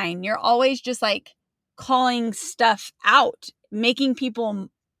you're a 9. You're always just like calling stuff out, making people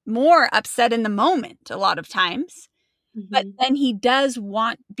more upset in the moment a lot of times. But Mm-hmm. then he does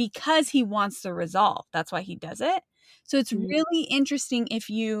want, because he wants the resolve. That's why he does it. So it's Mm-hmm. really interesting if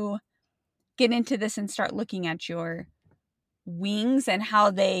you get into this and start looking at your wings and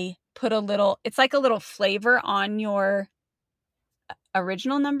how they put a little, it's like a little flavor on your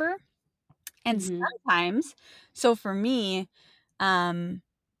original number. And Mm-hmm. sometimes, so for me, um,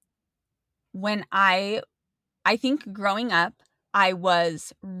 when I think growing up, I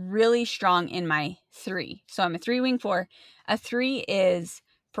was really strong in my 3. So I'm a 3 wing 4. A 3 is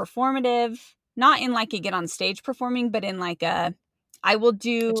performative, not in like a get on stage performing, but in like a, I will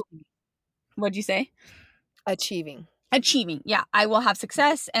do, what'd you say? Achieving. Yeah, I will have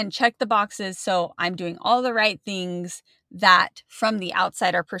success and check the boxes. So I'm doing all the right things that from the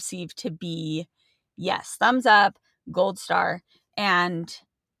outside are perceived to be, yes, thumbs up, gold star. And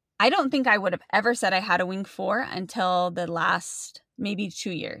I don't think I would have ever said I had a wing 4 until the last maybe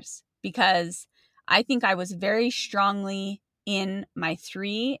 2 years, because I think I was very strongly in my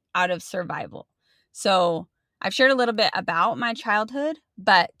 3 out of survival. So I've shared a little bit about my childhood,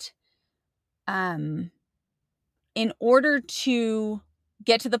 but in order to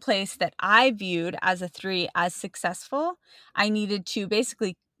get to the place that I viewed as a 3 as successful, I needed to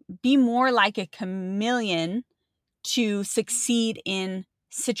basically be more like a chameleon to succeed in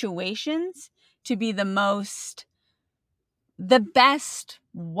situations, to be the best,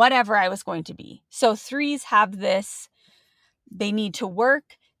 whatever I was going to be. So 3s have this, they need to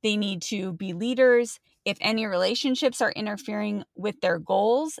work, they need to be leaders. If any relationships are interfering with their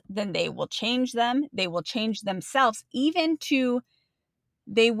goals, then they will change them. They will change themselves,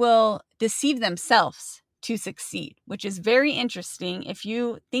 they will deceive themselves to succeed, which is very interesting. If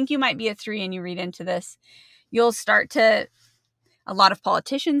you think you might be a 3 and you read into this, you'll start to, a lot of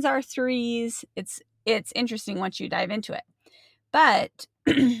politicians are 3s. It's interesting once you dive into it. But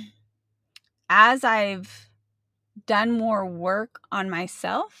as I've done more work on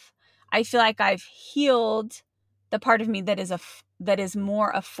myself, I feel like I've healed the part of me that is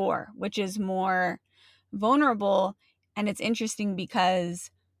more a 4, which is more vulnerable. And it's interesting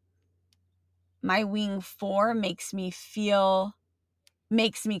because my wing 4 makes me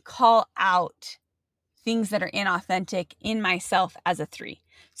call out things that are inauthentic in myself as a 3.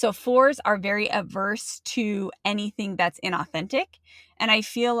 So 4s are very averse to anything that's inauthentic. And I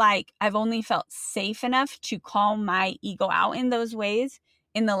feel like I've only felt safe enough to call my ego out in those ways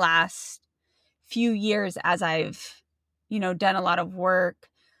in the last few years, as I've, done a lot of work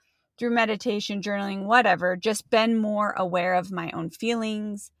through meditation, journaling, whatever, just been more aware of my own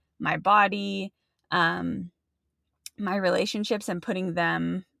feelings, my body, um, my relationships, and putting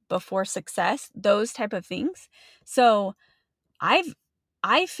them before success, those type of things. So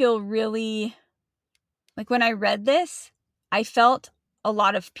I feel really like, when I read this, I felt a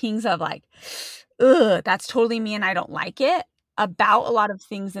lot of pings of like, ugh, that's totally me and I don't like it, about a lot of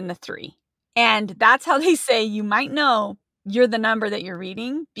things in the 3. And that's how they say you might know you're the number that you're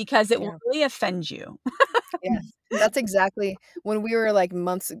reading, because it will Yeah. really offend you. Yeah. That's exactly when we were like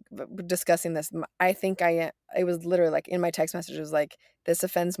months discussing this. I think it was literally like in my text message, it was like, this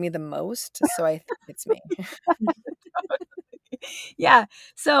offends me the most. So I think it's me. Yeah.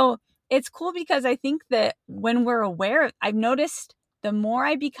 So it's cool because I think that when we're aware, I've noticed the more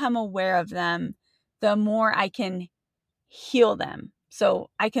I become aware of them, the more I can heal them. So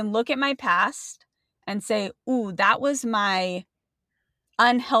I can look at my past and say, ooh, that was my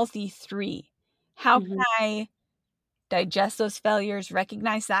unhealthy 3. How can Mhm. I digest those failures,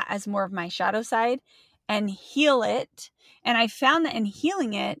 recognize that as more of my shadow side, and heal it? And I found that in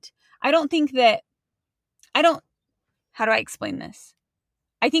healing it, I don't think that, I don't, how do I explain this?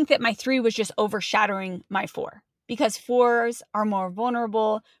 I think that my 3 was just overshadowing my 4, because 4s are more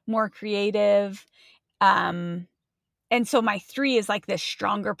vulnerable, more creative. Um, and so my 3 is like this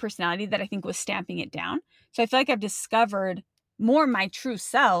stronger personality that I think was stamping it down. So I feel like I've discovered more my true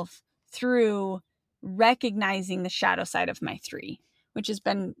self through recognizing the shadow side of my 3, which has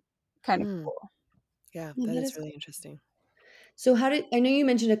been kind of Mm, cool. yeah, Yeah, that that is is really cool. interesting. So I know you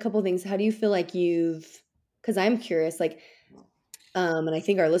mentioned a couple things. How do you feel like because I'm curious, like, and I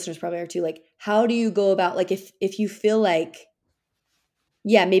think our listeners probably are too, like, how do you go about, like, if you feel like,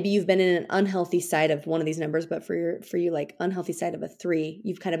 yeah, maybe you've been in an unhealthy side of one of these numbers, but for you, like, unhealthy side of a 3,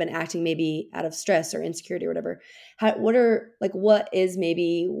 you've kind of been acting maybe out of stress or insecurity or whatever. What is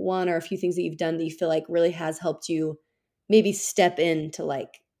maybe one or a few things that you've done that you feel like really has helped you maybe step into,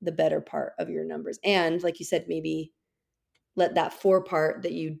 like, the better part of your numbers? And like you said, maybe let that 4 part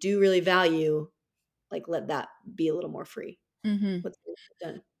that you do really value, like, let that be a little more free. Mm-hmm. What's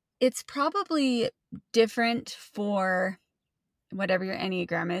done? It's probably different for whatever your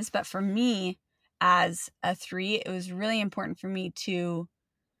Enneagram is, but for me, as a 3, it was really important for me to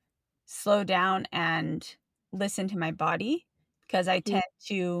slow down and listen to my body, because I Mm, tend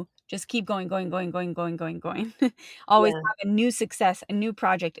to just keep going, going, going, going, going, going, going. Always yeah. have a new success, a new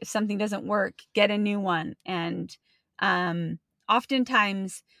project. If something doesn't work, get a new one. And um,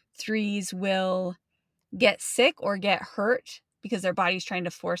 oftentimes 3s will get sick or get hurt because their body's trying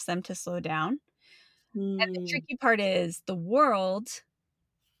to force them to slow down. And the Mm, tricky part is the world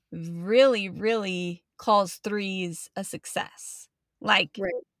really, really calls 3s a success. Like,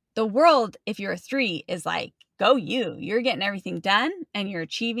 right. the world, if you're a 3, is like, go you. You're getting everything done and you're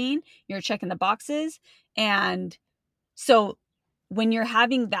achieving, you're checking the boxes. And so when you're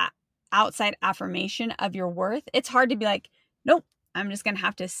having that outside affirmation of your worth, it's hard to be like, nope, I'm just going to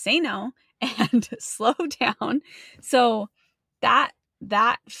have to say no and slow down. So that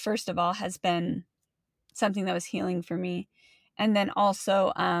first of all has been something that was healing for me. And then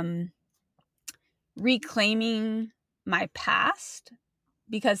also reclaiming my past,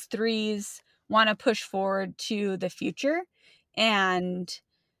 because threes want to push forward to the future. And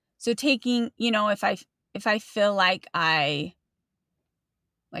so taking, if I feel like I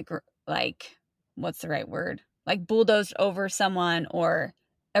like what's the right word? Like bulldozed over someone, or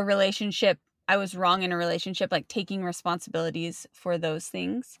a relationship, I was wrong in a relationship, like taking responsibilities for those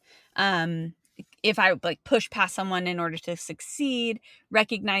things. If I like push past someone in order to succeed,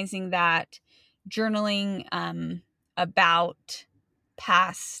 recognizing that, journaling about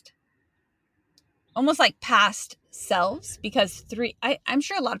past, almost like past selves, because I'm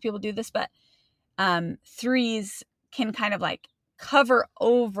sure a lot of people do this, but threes can kind of like cover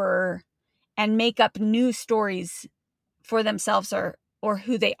over and make up new stories for themselves, or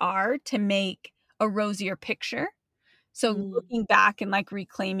who they are, to make a rosier picture. So looking back and like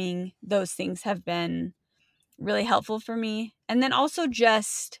reclaiming those things have been really helpful for me. And then also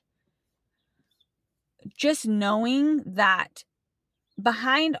just knowing that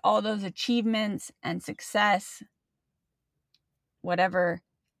behind all those achievements and success, whatever,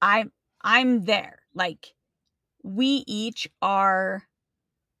 I'm there. Like, we each are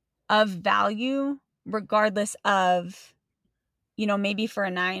of value, regardless of, maybe for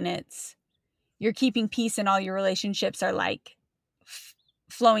a 9, it's you're keeping peace and all your relationships are like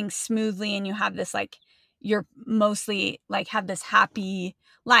flowing smoothly, and you have this like, you're mostly like have this happy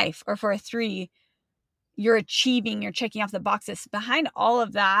life. Or for a 3, you're achieving, you're checking off the boxes. Behind all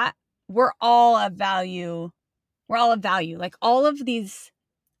of that, we're all of value. We're all of value. Like, all of these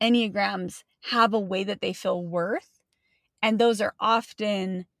Enneagrams have a way that they feel worth. And those are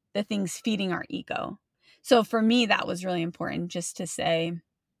often the things feeding our ego. So for me, that was really important, just to say,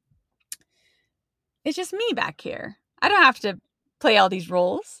 it's just me back here. I don't have to play all these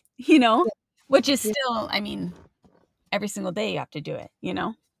roles, Yeah. which is Yeah. still, I mean, every single day you have to do it.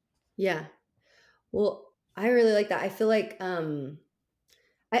 Yeah. Well, I really like that. I feel like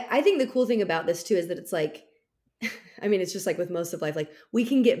I think the cool thing about this too is that it's like, I mean, it's just like with most of life, like we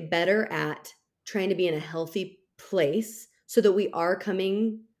can get better at trying to be in a healthy place so that we're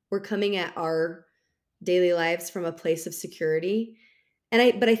coming at our daily lives from a place of security.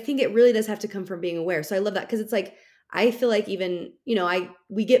 But I think it really does have to come from being aware. So I love that, because it's like, I feel like even,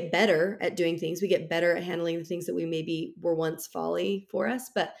 we get better at doing things. We get better at handling the things that we maybe were once folly for us.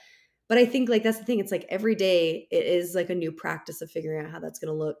 But I think like that's the thing. It's like every day it is like a new practice of figuring out how that's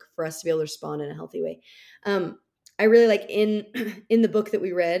going to look for us to be able to respond in a healthy way. I really like in in the book that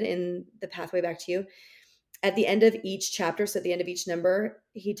we read in The Pathway Back to You, at the end of each chapter, so at the end of each number,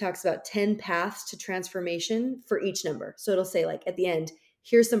 he talks about 10 paths to transformation for each number. So it'll say like at the end,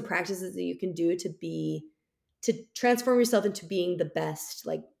 here's some practices that you can do to transform yourself into being the best,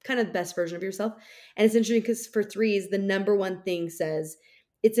 like kind of the best version of yourself. And it's interesting because for threes, the number one thing says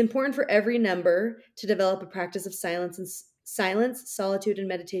it's important for every number to develop a practice of silence, solitude, and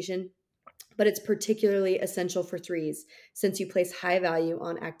meditation, but it's particularly essential for threes since you place high value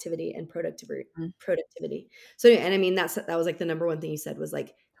on activity and productivity. So, and I mean, that was like the number one thing you said was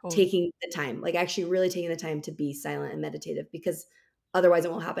like Totally. taking the time, like actually really taking the time to be silent and meditative, because otherwise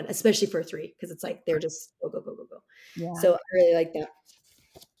it won't happen, especially for a 3, because it's like they're just go, go, go, go, go. Yeah. So I really like that.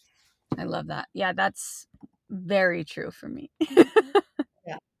 I love that. Yeah, that's very true for me.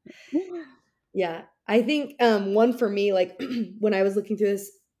 Yeah. Yeah. I think one for me, like when I was looking through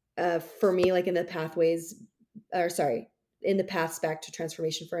this, for me, like in the pathways, or sorry, in the paths back to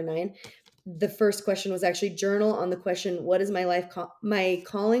transformation for a 9, the first question was actually journal on the question, what is my my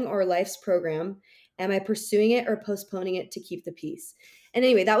calling or life's program? Am I pursuing it or postponing it to keep the peace? And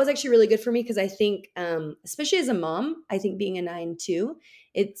anyway, that was actually really good for me, because I think, especially as a mom, I think being a 9 too,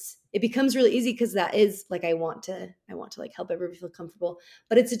 it becomes really easy, because that is like I want to like help everybody feel comfortable,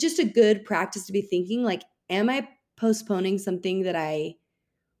 but it's just a good practice to be thinking like, am I postponing something that I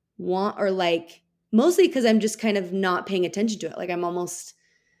want, or like mostly because I'm just kind of not paying attention to it. Like I'm almost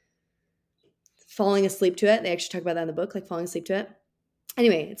falling asleep to it. They actually talk about that in the book, like falling asleep to it.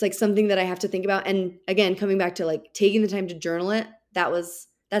 Anyway, it's like something that I have to think about. And again, coming back to like taking the time to journal it, that's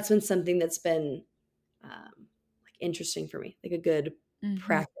been something that's been like interesting for me, like a good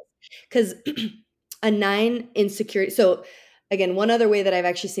practice. Because a 9 insecurity. So again, one other way that I've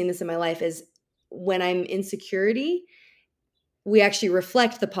actually seen this in my life is when I'm insecurity, we actually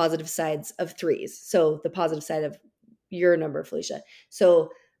reflect the positive sides of threes. So the positive side of your number, Felicia. So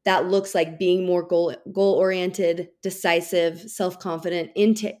that looks like being more goal oriented, decisive, self confident,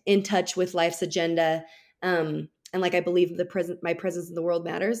 in touch with life's agenda, and like I believe my presence in the world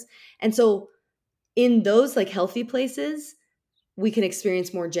matters. And so in those like healthy places, we can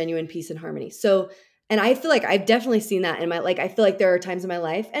experience more genuine peace and harmony. So, and I feel like I've definitely seen that in my, like, I feel like there are times in my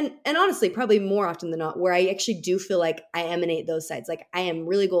life, and honestly, probably more often than not, where I actually do feel like I emanate those sides. Like I am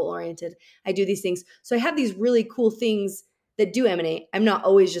really goal oriented. I do these things. So I have these really cool things that do emanate. I'm not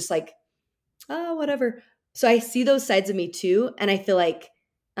always just like, oh, whatever. So I see those sides of me too. And I feel like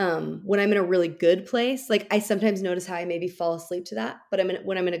when I'm in a really good place, like I sometimes notice how I maybe fall asleep to that, but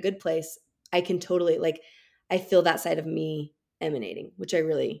when I'm in a good place, I can totally like, I feel that side of me emanating, which I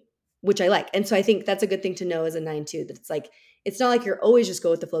like. And so I think that's a good thing to know as a 9 too, that it's like, it's not like you're always just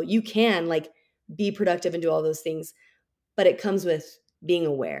go with the flow. You can like be productive and do all those things, but it comes with being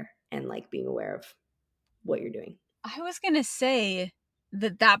aware and like being aware of what you're doing. I was going to say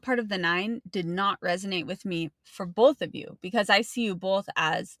that part of the 9 did not resonate with me for both of you, because I see you both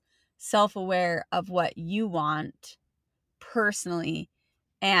as self-aware of what you want personally,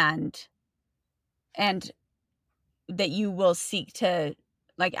 and that you will seek to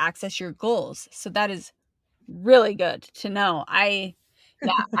like access your goals. So that is really good to know. I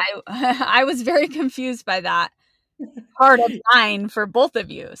was very confused by that part of 9 for both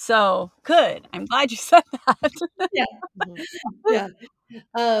of you. So good. I'm glad you said that. Yeah. Mhm. Yeah.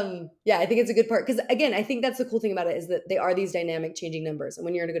 Yeah, I think it's a good part because again, I think that's the cool thing about it is that they are these dynamic changing numbers. And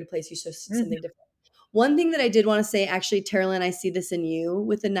when you're in a good place, you show something different. One thing that I did want to say, actually, Terrell, I see this in you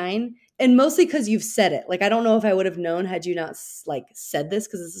with the 9, and mostly because you've said it. Like, I don't know if I would have known had you not like said this,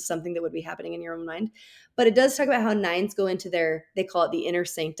 because this is something that would be happening in your own mind. But it does talk about how 9s go into they call it the inner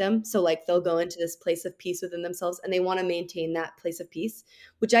sanctum. So like they'll go into this place of peace within themselves, and they want to maintain that place of peace,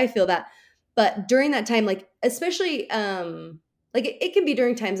 which I feel that. But during that time, like especially like it can be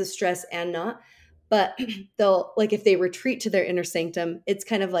during times of stress and not, but they'll like if they retreat to their inner sanctum, it's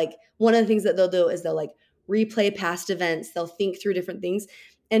kind of like one of the things that they'll do is they'll like replay past events, they'll think through different things.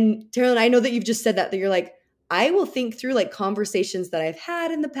 And Terrell, I know that you've just said that you're like, I will think through like conversations that I've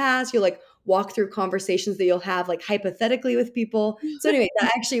had in the past. You'll like walk through conversations that you'll have like hypothetically with people. So anyway,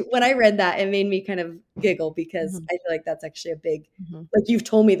 that actually when I read that, it made me kind of giggle because Mhm. I feel like that's actually a big, Mhm. like you've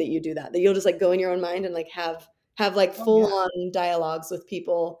told me that you do that you'll just like go in your own mind and like have like Oh, full yeah. on dialogues with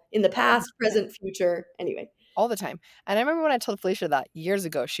people in the past, Yeah. present, future. Anyway. All the time. And I remember when I told Felicia that years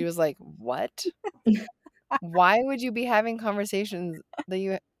ago, she was like, "What? Why would you be having conversations that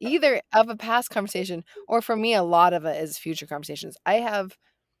you either of a past conversation, or for me, a lot of it is future conversations." I have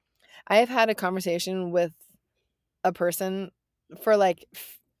had a conversation with a person for like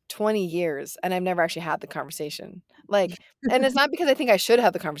 20 years, and I've never actually had the conversation. Like, and it's not because I think I should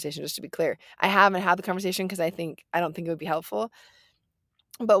have the conversation, just to be clear. I haven't had the conversation because I don't think it would be helpful.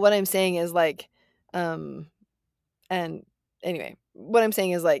 But what I'm saying is like, um, and anyway, what I'm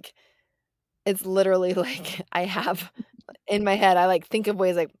saying is like, it's literally like I have in my head, I like think of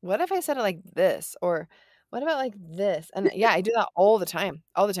ways like, what if I said it like this? Or what about like this? And yeah, I do that all the time,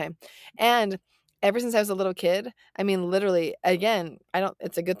 all the time. And ever since I was a little kid, I mean, literally, again,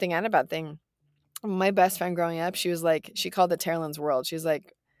 it's a good thing and a bad thing. My best friend growing up, she was like, she called it Terrellin's World. She was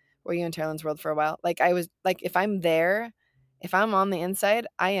like, were you in Terrellin's World for a while? Like, I was like, if I'm there, if I'm on the inside,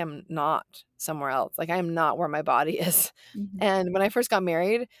 I am not somewhere else. Like, I am not where my body is. Mhm. And when I first got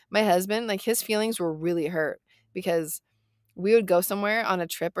married, my husband, like, his feelings were really hurt because we would go somewhere on a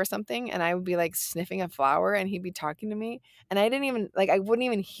trip or something, and I would be like sniffing a flower, and he'd be talking to me. And I didn't even, like, I wouldn't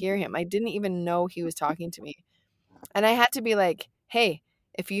even hear him. I didn't even know he was talking to me. And I had to be like, hey,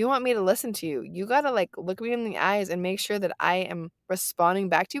 if you want me to listen to you, you got to like look me in the eyes and make sure that I am responding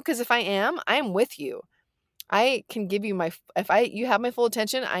back to you. Because if I am, I'm with you. I can give you you have my full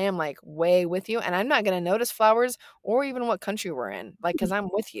attention, I am like way with you. And I'm not going to notice flowers or even what country we're in, like, because I'm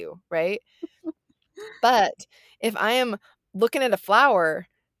with you. Right. But if I am looking at a flower,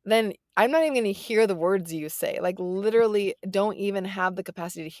 then I'm not even going to hear the words you say. Like, literally don't even have the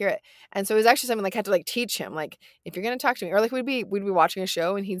capacity to hear it. And so it was actually something like I had to like teach him, like, if you're going to talk to me, or like we'd be watching a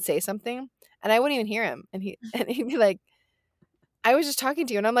show and he'd say something and I wouldn't even hear him, and he'd be like, I was just talking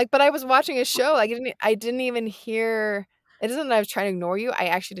to you. And I'm like, but I was watching a show. I didn't even hear. It isn't that I was trying to ignore you. I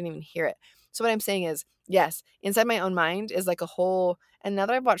actually didn't even hear it. So what I'm saying is, yes, inside my own mind is like a whole, and now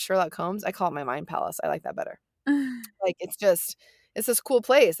that I've watched Sherlock Holmes, I call it my mind palace. I like that better. Like, it's this cool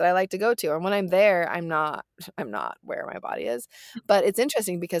place that I like to go to. And when I'm there, I'm not where my body is. But it's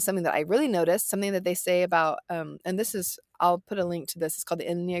interesting because something that I really noticed, something that they say about, and this is, I'll put a link to this. It's called the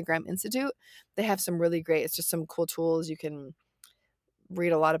Enneagram Institute. They have some really great, it's just some cool tools you can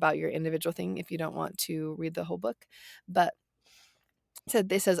read a lot about your individual thing if you don't want to read the whole book. But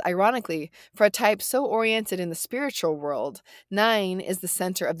it says, ironically, for a type so oriented in the spiritual world, 9 is the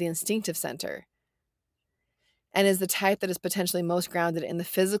center of the instinctive center and is the type that is potentially most grounded in the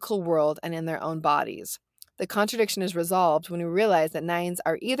physical world and in their own bodies. The contradiction is resolved when we realize that 9s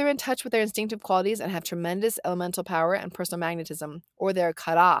are either in touch with their instinctive qualities and have tremendous elemental power and personal magnetism, or they are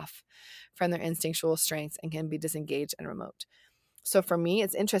cut off from their instinctual strengths and can be disengaged and remote. So for me,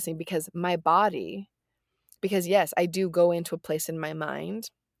 it's interesting because my body, because yes, I do go into a place in my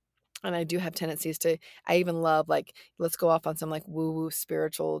mind and I do have tendencies to, I even love like, let's go off on some like woo-woo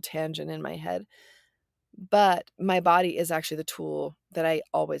spiritual tangent in my head. But my body is actually the tool that I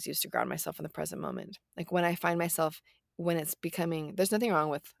always use to ground myself in the present moment. Like when I find myself, when it's becoming, I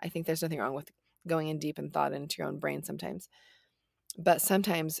think there's nothing wrong with going in deep in thought into your own brain sometimes. But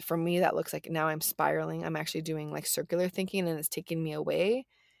sometimes for me, that looks like now I'm spiraling. I'm actually doing like circular thinking and it's taking me away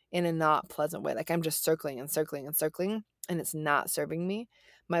in a not pleasant way. Like I'm just circling and circling and circling and it's not serving me.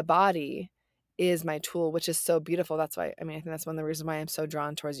 My body is my tool, which is so beautiful. That's why, I think that's one of the reasons why I'm so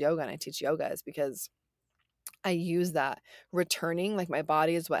drawn towards yoga and I teach yoga is because I use that returning, like my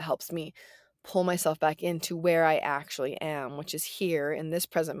body is what helps me pull myself back into where I actually am, which is here in this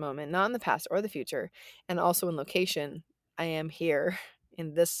present moment, not in the past or the future. And also in location, I am here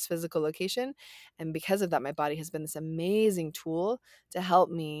in this physical location. And because of that, my body has been this amazing tool to help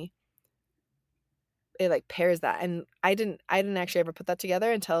me. It like pairs that. And I didn't actually ever put that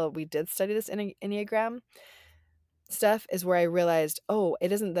together until we did study this Enneagram stuff, is where I realized, oh,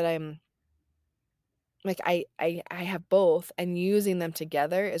 it isn't that I'm like I have both, and using them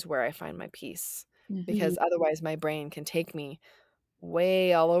together is where I find my peace. Because otherwise my brain can take me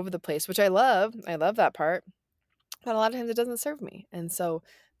way all over the place, which I love. I love that part. But a lot of times it doesn't serve me. And so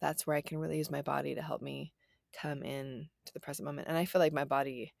that's where I can really use my body to help me come in to the present moment. And I feel like my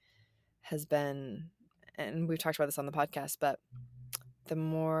body has been, and we've talked about this on the podcast, but the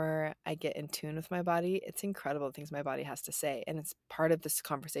more I get in tune with my body, it's incredible the things my body has to say. And it's part of this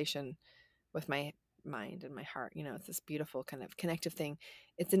conversation with my mind and my heart. It's this beautiful kind of connective thing.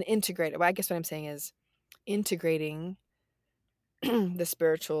 It's an integrated, well, I guess what I'm saying is integrating the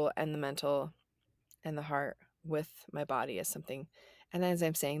spiritual and the mental and the heart with my body is something. And as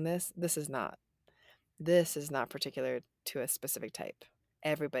I'm saying this is not particular to a specific type.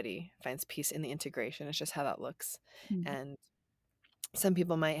 Everybody finds peace in the integration. It's just how that looks. And some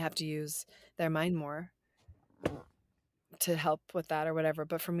people might have to use their mind more to help with that or whatever.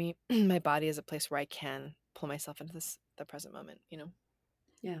 But for me, my body is a place where I can pull myself into the present moment,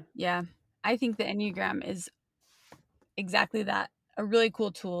 Yeah. Yeah. I think the Enneagram is exactly that. A really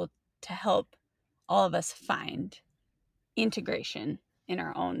cool tool to help all of us find integration in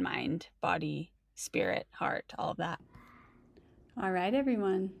our own mind, body, spirit, heart, all of that. All right,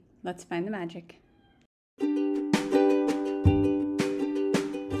 everyone, let's find the magic.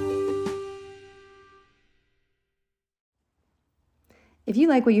 If you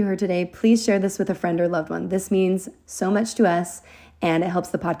like what you heard today, please share this with a friend or loved one. This means so much to us, and it helps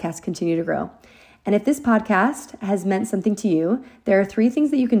the podcast continue to grow. And if this podcast has meant something to you, there are 3 things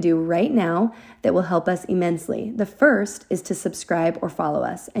that you can do right now that will help us immensely. The first is to subscribe or follow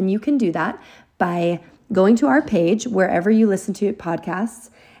us. And you can do that by going to our page wherever you listen to podcasts.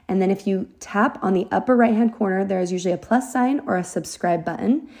 And then if you tap on the upper right-hand corner, there is usually a plus sign or a subscribe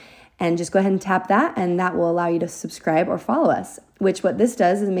button. And just go ahead and tap that, and that will allow you to subscribe or follow us, which what this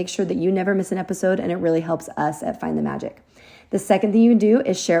does is make sure that you never miss an episode, and it really helps us at Find the Magic. The second thing you can do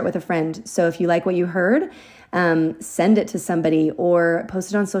is share it with a friend. So if you like what you heard, send it to somebody or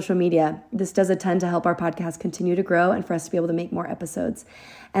post it on social media. This does a ton to help our podcast continue to grow and for us to be able to make more episodes.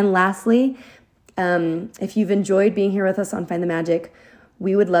 And lastly, if you've enjoyed being here with us on Find the Magic,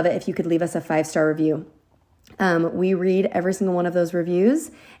 we would love it if you could leave us a 5-star review. We read every single one of those reviews,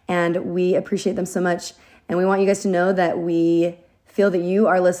 and we appreciate them so much. And we want you guys to know that we feel that you,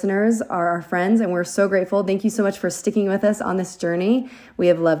 our listeners, are our friends, and we're so grateful. Thank you so much for sticking with us on this journey. We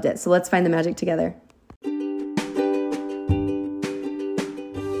have loved it. So let's find the magic together.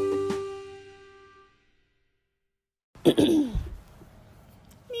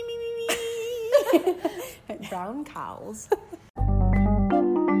 Brown cows.